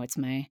garage, and now it's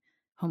my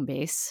home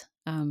base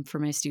for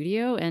my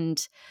studio.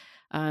 And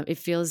it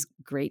feels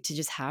great to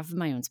just have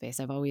my own space.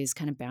 I've always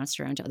kind of bounced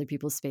around to other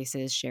people's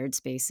spaces, shared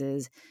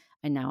spaces.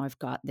 And now I've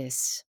got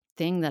this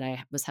thing that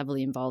I was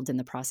heavily involved in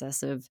the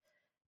process of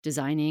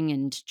designing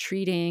and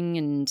treating,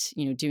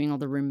 and doing all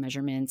the room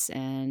measurements.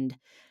 And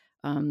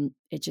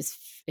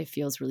it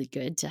feels really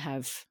good to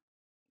have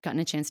gotten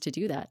a chance to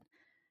do that.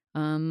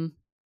 um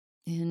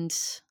and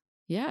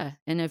yeah,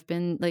 and I've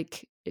been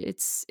like,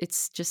 it's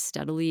just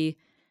steadily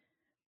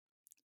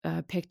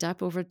picked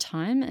up over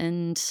time.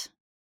 And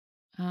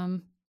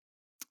um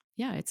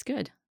yeah, it's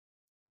good.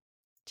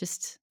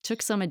 Just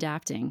took some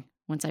adapting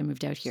once I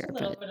moved out Just a here,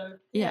 little but bit of,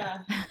 yeah.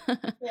 yeah,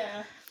 yeah.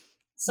 Yeah.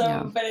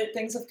 So, but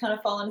things have kind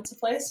of fallen into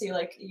place.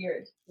 You're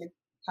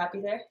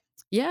happy there.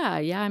 Yeah,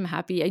 I'm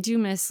happy. I do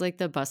miss like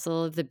the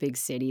bustle of the big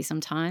city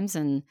sometimes.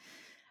 And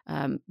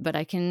but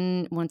I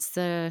can, once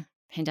the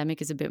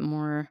pandemic is a bit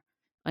more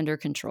under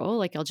control,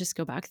 like I'll just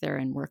go back there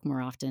and work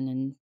more often.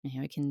 And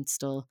I can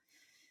still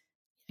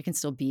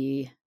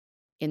be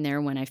in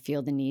there when I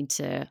feel the need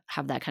to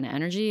have that kind of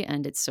energy.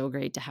 And it's so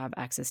great to have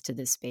access to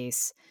this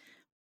space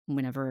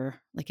whenever,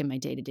 like in my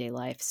day-to-day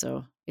life.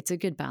 So it's a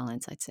good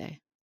balance, I'd say.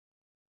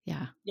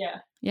 Yeah. Yeah.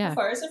 How Yeah.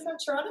 far is it from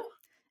Toronto?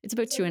 It's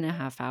about Is it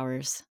 2.5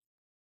 hours.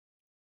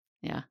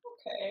 Yeah.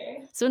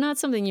 okay? So not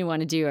something you want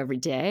to do every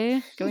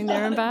day, going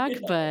there and back, You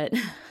know. but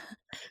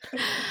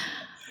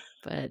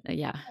but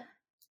yeah.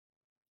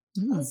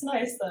 Mm. That's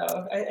nice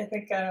though. I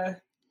think,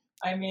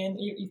 I mean,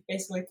 you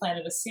basically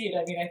planted a seed.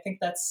 I mean, I think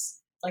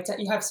that's like that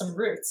you have some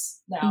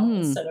roots now Hmm.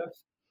 instead of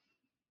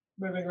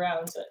moving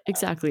around.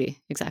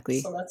 Exactly. Exactly.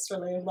 So that's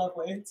really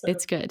lovely to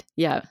It's good.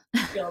 Yeah.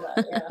 feel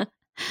that. Yeah.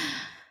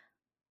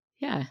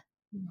 Yeah.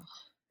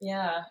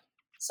 Yeah.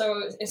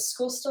 So is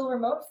school still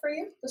remote for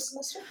you this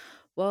semester?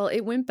 Well,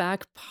 it went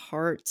back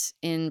part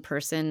in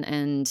person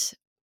and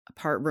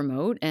part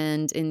remote.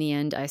 And in the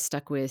end, I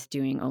stuck with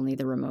doing only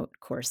the remote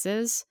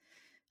courses.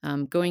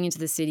 Going into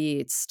the city,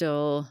 it's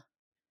still,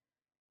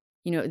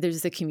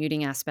 there's the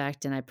commuting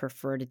aspect, and I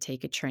prefer to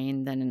take a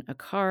train than a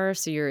car.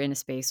 So you're in a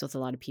space with a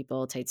lot of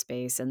people, tight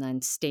space, and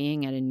then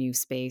staying at a new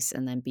space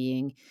and then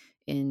being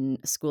in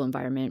a school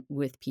environment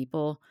with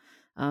people.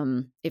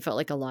 It felt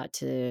like a lot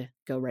to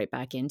go right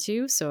back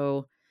into.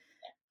 So,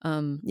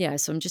 yeah,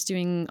 so I'm just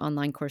doing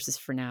online courses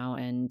for now,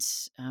 and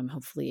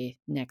hopefully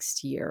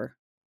next year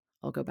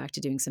I'll go back to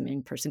doing some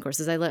in-person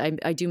courses.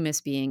 I do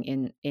miss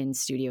being in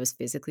studios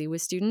physically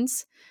with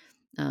students,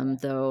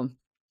 though.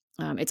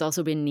 It's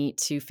also been neat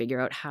to figure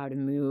out how to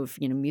move,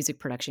 music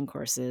production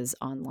courses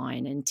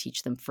online and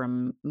teach them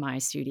from my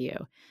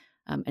studio,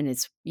 and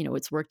it's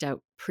worked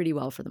out pretty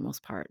well for the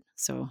most part.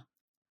 So,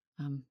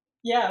 um,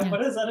 Yeah. yeah.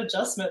 What is that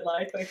adjustment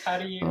like? Like, how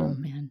do Oh you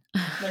man.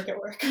 make it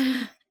work?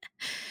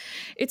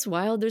 It's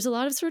wild. There's a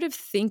lot of sort of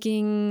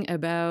thinking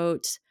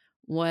about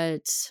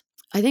what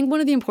I think one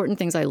of the important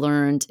things I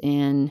learned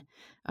in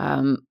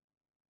um,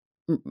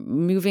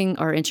 moving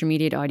our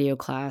intermediate audio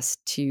class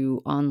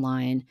to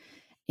online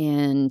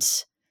and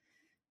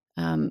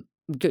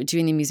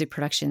doing the music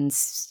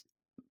productions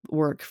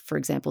work, for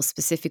example,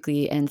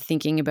 specifically, and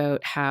thinking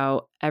about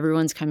how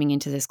everyone's coming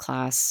into this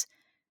class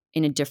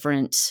at a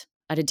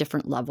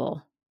different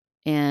level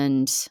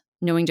and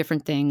knowing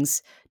different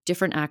things,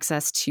 different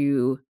access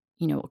to,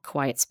 a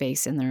quiet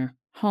space in their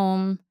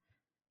home,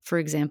 for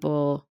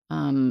example,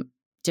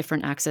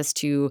 different access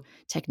to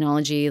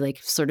technology, like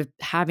sort of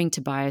having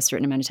to buy a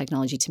certain amount of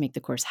technology to make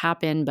the course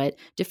happen, but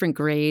different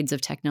grades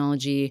of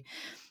technology.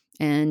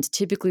 And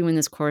typically, when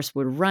this course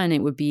would run,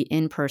 it would be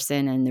in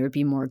person and there would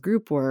be more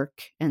group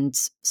work and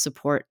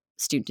support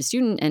student to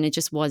student. And it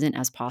just wasn't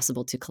as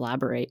possible to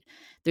collaborate.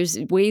 There's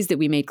ways that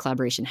we made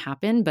collaboration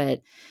happen,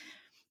 but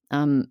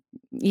um,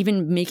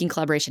 even making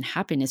collaboration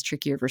happen is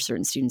trickier for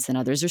certain students than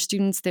others. There's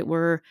students that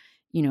were,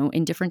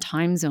 in different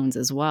time zones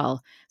as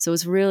well. So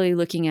it's really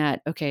looking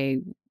at,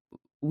 okay,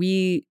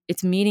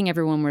 it's meeting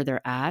everyone where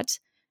they're at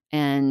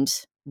and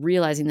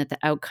realizing that the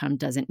outcome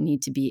doesn't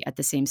need to be at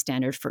the same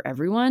standard for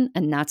everyone.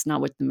 And that's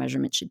not what the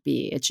measurement should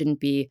be. It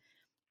shouldn't be,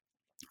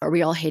 are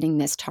we all hitting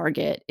this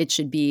target? It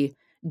should be,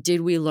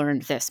 did we learn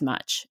this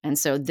much? And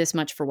so this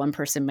much for one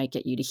person might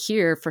get you to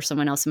here, for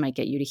someone else it might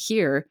get you to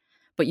here,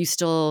 but you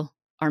still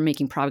are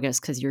making progress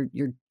because you're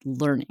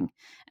learning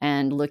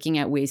and looking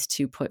at ways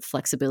to put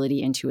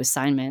flexibility into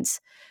assignments.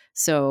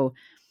 So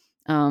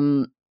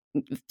um,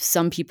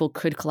 some people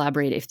could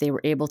collaborate if they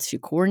were able to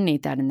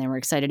coordinate that and they were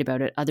excited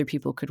about it. Other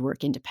people could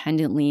work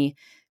independently.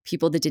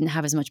 People that didn't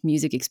have as much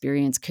music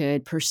experience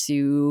could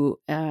pursue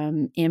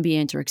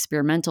ambient or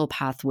experimental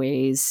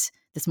pathways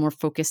that's more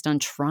focused on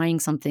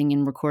trying something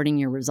and recording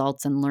your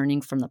results and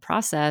learning from the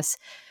process.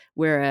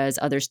 Whereas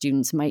other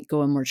students might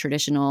go a more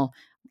traditional,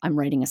 I'm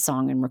writing a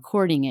song and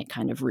recording it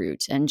kind of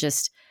route. And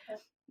just,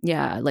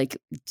 yeah, like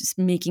just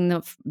making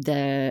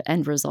the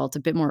end result a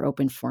bit more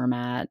open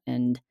format.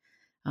 And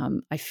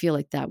I feel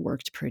like that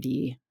worked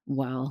pretty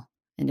well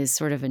and is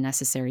sort of a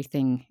necessary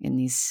thing in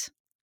these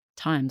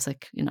times,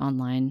 like in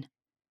online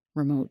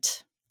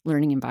remote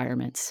learning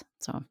environments.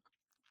 So,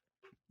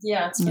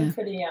 Yeah, it's been yeah.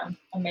 pretty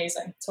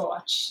amazing to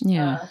watch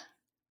Yeah.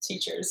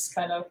 teachers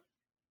kind of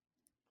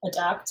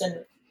adapt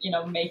and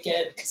make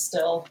it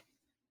still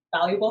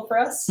valuable for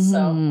us. So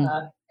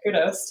Mm,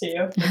 kudos to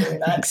you for doing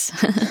that. thanks.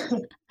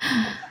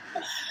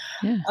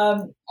 Yeah.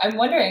 I'm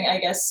wondering, I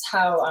guess,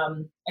 how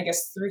I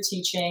guess through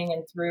teaching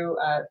and through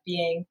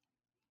being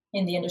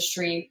in the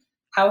industry,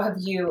 how have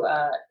you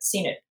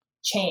seen it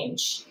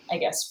change? I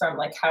guess from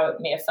like how it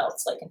may have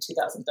felt like in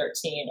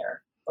 2013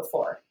 or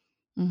before.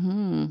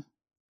 Hmm.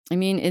 I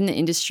mean, in the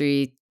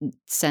industry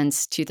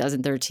since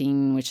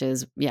 2013, which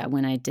is, yeah,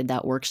 when I did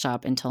that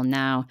workshop until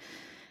now,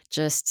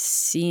 just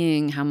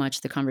seeing how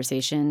much the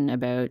conversation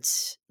about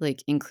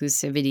like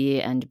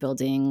inclusivity and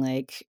building,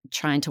 like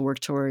trying to work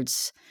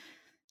towards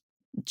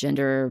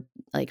gender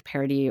like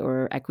parity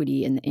or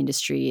equity in the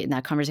industry, and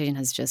that conversation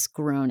has just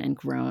grown and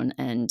grown,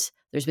 and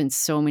there's been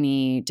so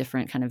many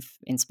different kind of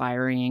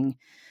inspiring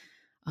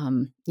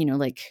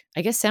like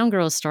I guess Sound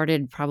Girls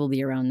started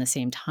probably around the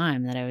same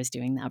time that I was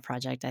doing that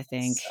project, I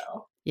think.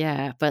 So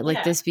Yeah, but like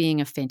yeah, this being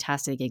a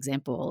fantastic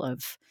example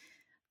of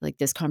like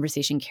this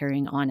conversation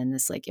carrying on and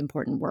this like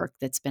important work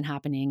that's been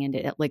happening, and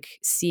it like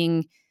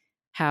seeing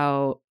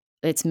how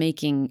it's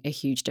making a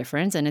huge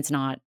difference, and it's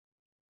not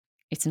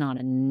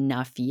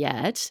enough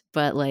yet,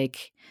 but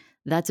like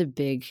that's a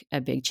big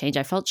change.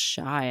 I felt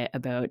shy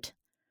about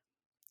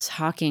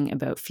talking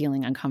about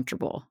feeling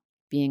uncomfortable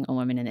being a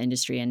woman in the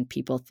industry and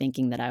people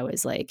thinking that I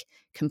was like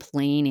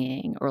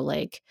complaining or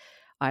like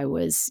I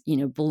was,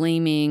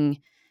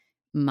 blaming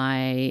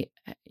my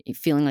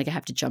feeling like I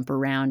have to jump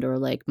around, or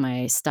like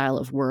my style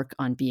of work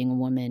on being a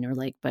woman, or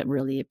like, but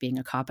really it being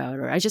a cop out,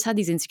 or I just had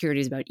these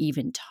insecurities about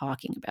even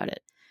talking about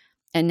it.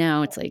 And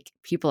now it's like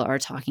people are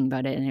talking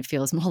about it and it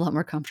feels a lot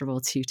more comfortable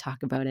to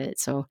talk about it.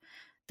 So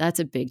that's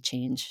a big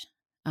change.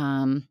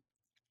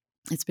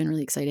 It's been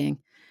really exciting.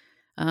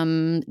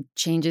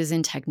 Changes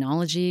in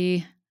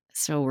technology.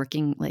 So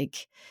working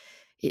like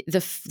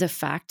the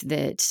fact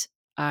that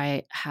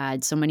I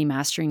had so many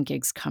mastering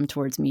gigs come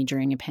towards me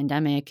during a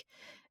pandemic,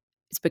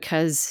 it's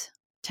because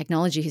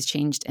technology has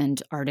changed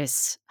and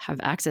artists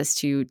have access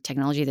to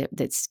technology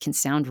that can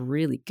sound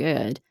really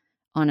good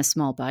on a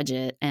small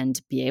budget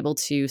and be able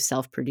to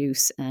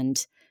self-produce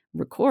and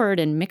record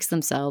and mix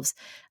themselves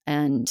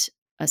and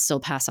still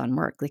pass on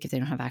work, like if they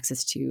don't have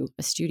access to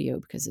a studio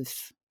because of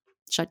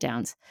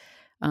shutdowns.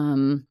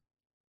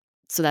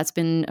 So that's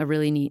been a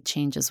really neat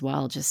change as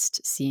well,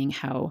 just seeing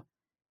how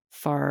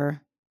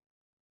far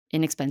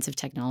inexpensive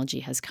technology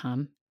has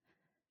come.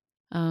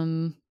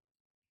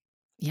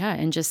 Yeah,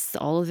 and just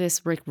all of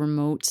this like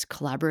remote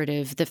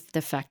collaborative,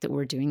 the fact that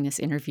we're doing this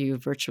interview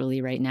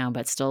virtually right now,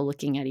 but still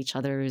looking at each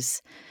other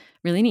is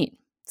really neat.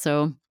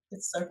 So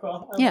It's so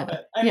cool. I yeah, love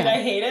it. I mean,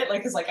 I hate it,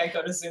 like, 'cause, like, I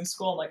go to Zoom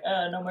school, I'm like,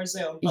 no more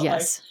Zoom." But, like,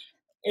 yes,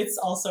 it's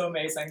also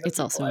amazing, the it's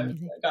people also I've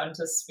amazing. gotten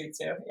to speak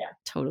to. Yeah.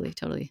 Totally.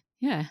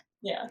 Yeah.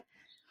 Yeah.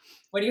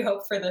 What do you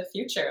hope for the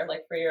future,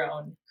 like, for your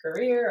own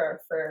career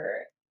or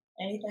for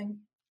anything?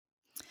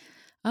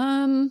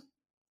 Um,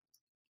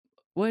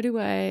 what do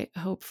I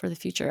hope for the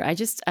future? I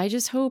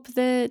just hope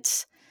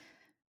that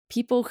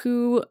people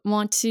who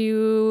want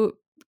to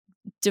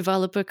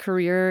develop a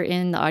career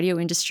in the audio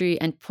industry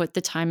and put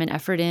the time and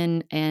effort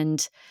in,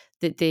 and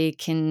that they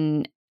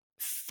can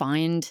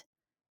find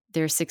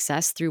their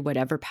success through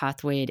whatever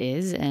pathway it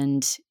is.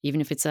 And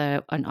even if it's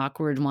an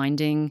awkward,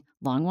 winding,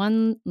 long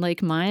one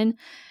like mine,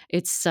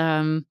 it's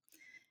that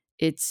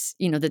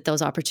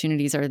those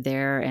opportunities are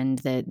there, and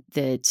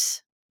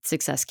that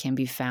success can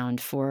be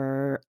found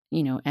for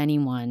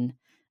anyone,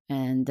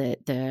 and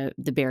that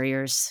the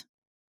barriers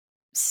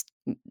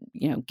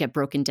get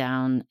broken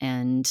down,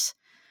 and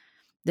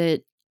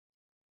that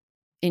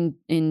in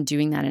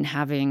doing that and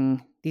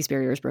having these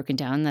barriers broken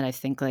down, that I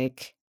think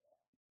like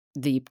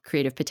the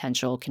creative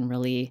potential can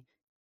really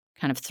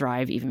kind of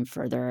thrive even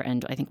further.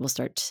 And I think we'll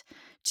start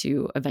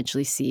to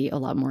eventually see a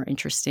lot more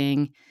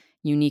interesting,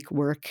 unique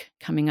work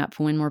coming up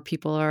when more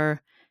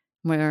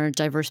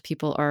diverse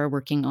people are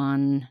working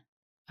on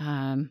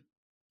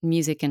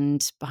music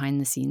and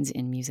behind the scenes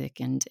in music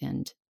and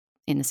in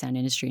the sound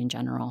industry in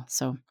general.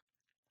 So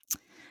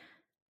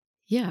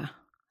yeah,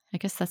 I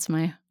guess that's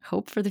my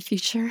hope for the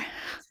future.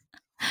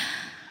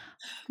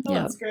 Oh,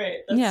 Yeah. that's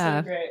great. That's so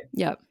Yeah. great.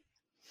 Yep.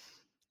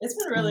 It's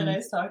been really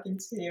nice talking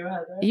to you,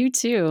 Heather. You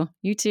too.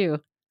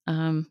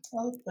 Oh,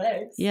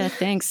 thanks. Yeah,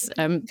 thanks.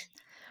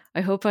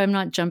 I hope I'm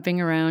not jumping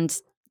around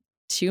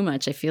too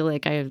much. I feel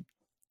like I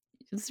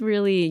was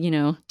really,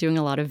 doing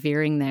a lot of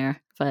veering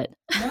there, but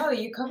No,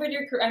 you covered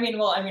your career. I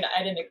mean,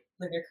 I didn't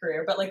live your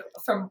career, but like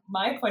from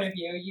my point of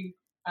view, you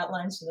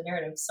outlined the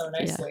narrative so yeah.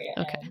 nicely.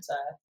 Okay. And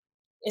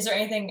is there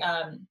anything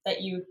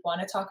that you want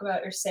to talk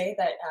about or say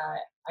that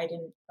I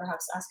didn't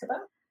perhaps ask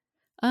about?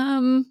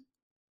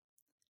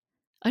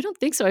 I don't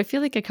think so. I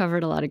feel like I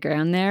covered a lot of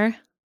ground there.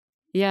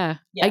 Yeah.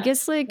 I Yeah.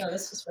 guess like No,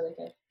 this was really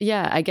good.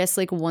 yeah, I guess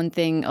like one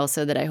thing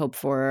also that I hope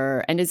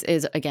for, and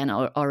is again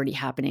already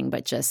happening,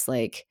 but just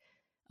like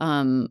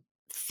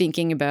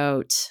thinking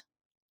about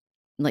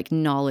like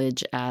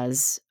knowledge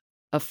as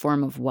a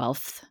form of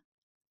wealth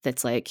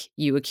that's like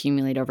you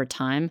accumulate over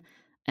time,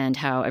 and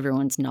how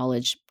everyone's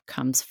knowledge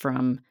comes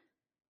from,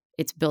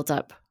 it's built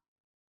up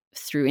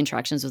through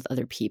interactions with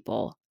other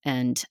people,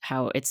 and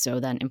how it's so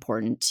then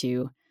important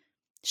to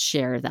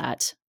share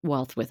that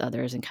wealth with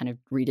others and kind of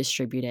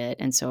redistribute it.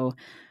 And so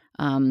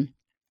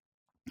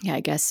yeah, I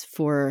guess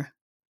for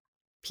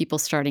people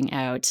starting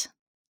out,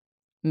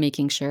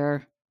 making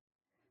sure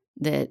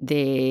that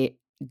they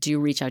do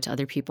reach out to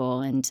other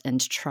people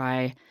and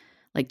try,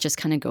 like, just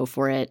kind of go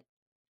for it,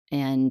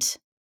 and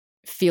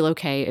feel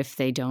okay if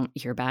they don't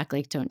hear back,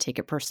 like don't take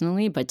it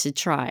personally, but to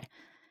try.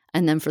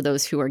 And then for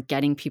those who are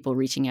getting people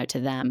reaching out to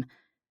them,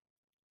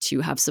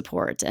 to have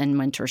support and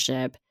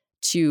mentorship,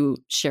 to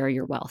share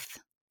your wealth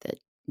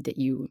that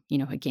you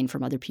had gained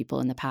from other people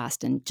in the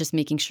past, and just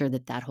making sure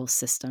that that whole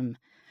system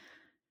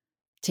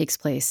takes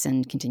place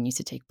and continues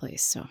to take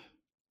place. So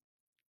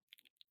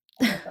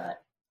I love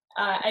that.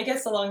 I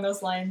guess along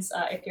those lines,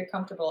 if you're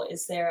comfortable,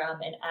 is there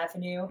an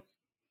avenue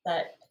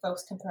that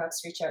folks can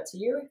perhaps reach out to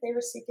you if they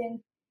were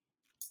seeking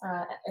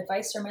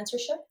advice or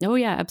mentorship? oh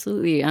yeah,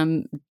 absolutely.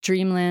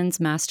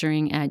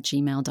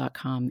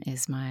 Dreamlandsmastering@gmail.com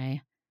is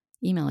my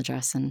email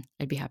address, and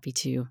I'd be happy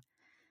to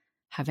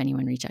have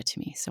anyone reach out to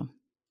me. So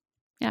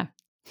yeah.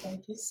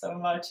 Thank you so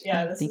much.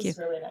 Yeah, this thank is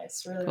you. really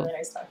nice. Really, Cool. really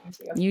nice talking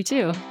to you. You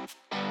too.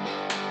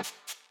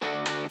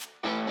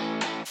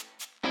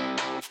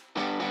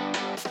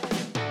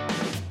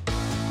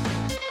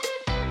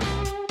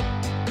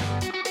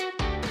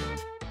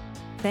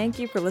 Thank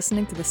you for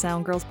listening to the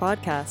Sound Girls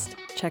podcast.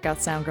 Check out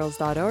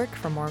soundgirls.org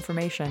for more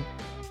information.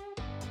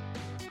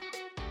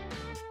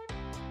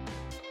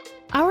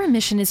 Our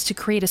mission is to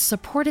create a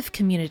supportive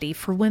community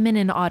for women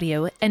in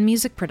audio and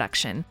music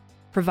production,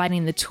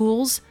 providing the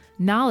tools,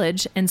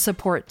 knowledge, and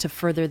support to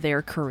further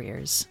their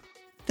careers.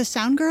 The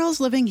Sound Girls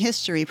Living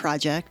History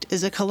Project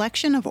is a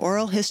collection of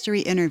oral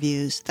history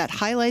interviews that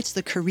highlights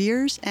the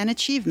careers and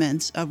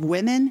achievements of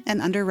women and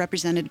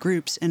underrepresented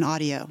groups in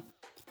audio.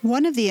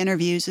 One of the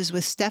interviews is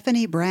with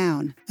Stephanie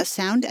Brown, a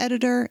sound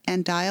editor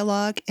and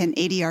dialogue and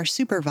ADR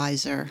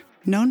supervisor,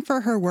 known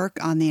for her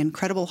work on The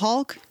Incredible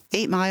Hulk,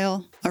 8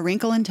 Mile, A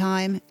Wrinkle in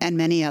Time, and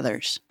many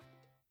others.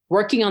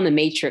 Working on The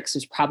Matrix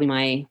was probably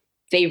my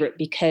favorite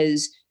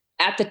because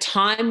at the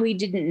time we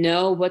didn't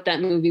know what that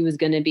movie was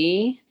going to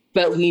be,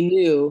 but we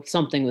knew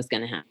something was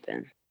going to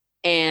happen.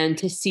 And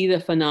to see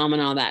the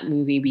phenomenon that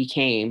movie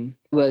became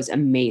was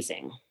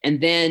amazing.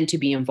 And then to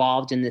be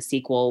involved in the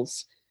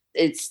sequels,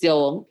 it's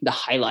still the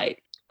highlight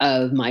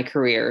of my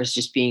career, is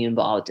just being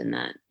involved in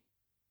that.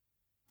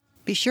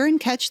 Be sure and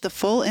catch the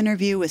full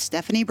interview with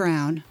Stephanie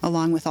Brown,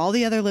 along with all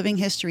the other Living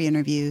History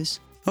interviews,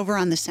 over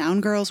on the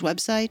Sound Girls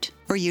website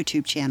or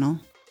YouTube channel.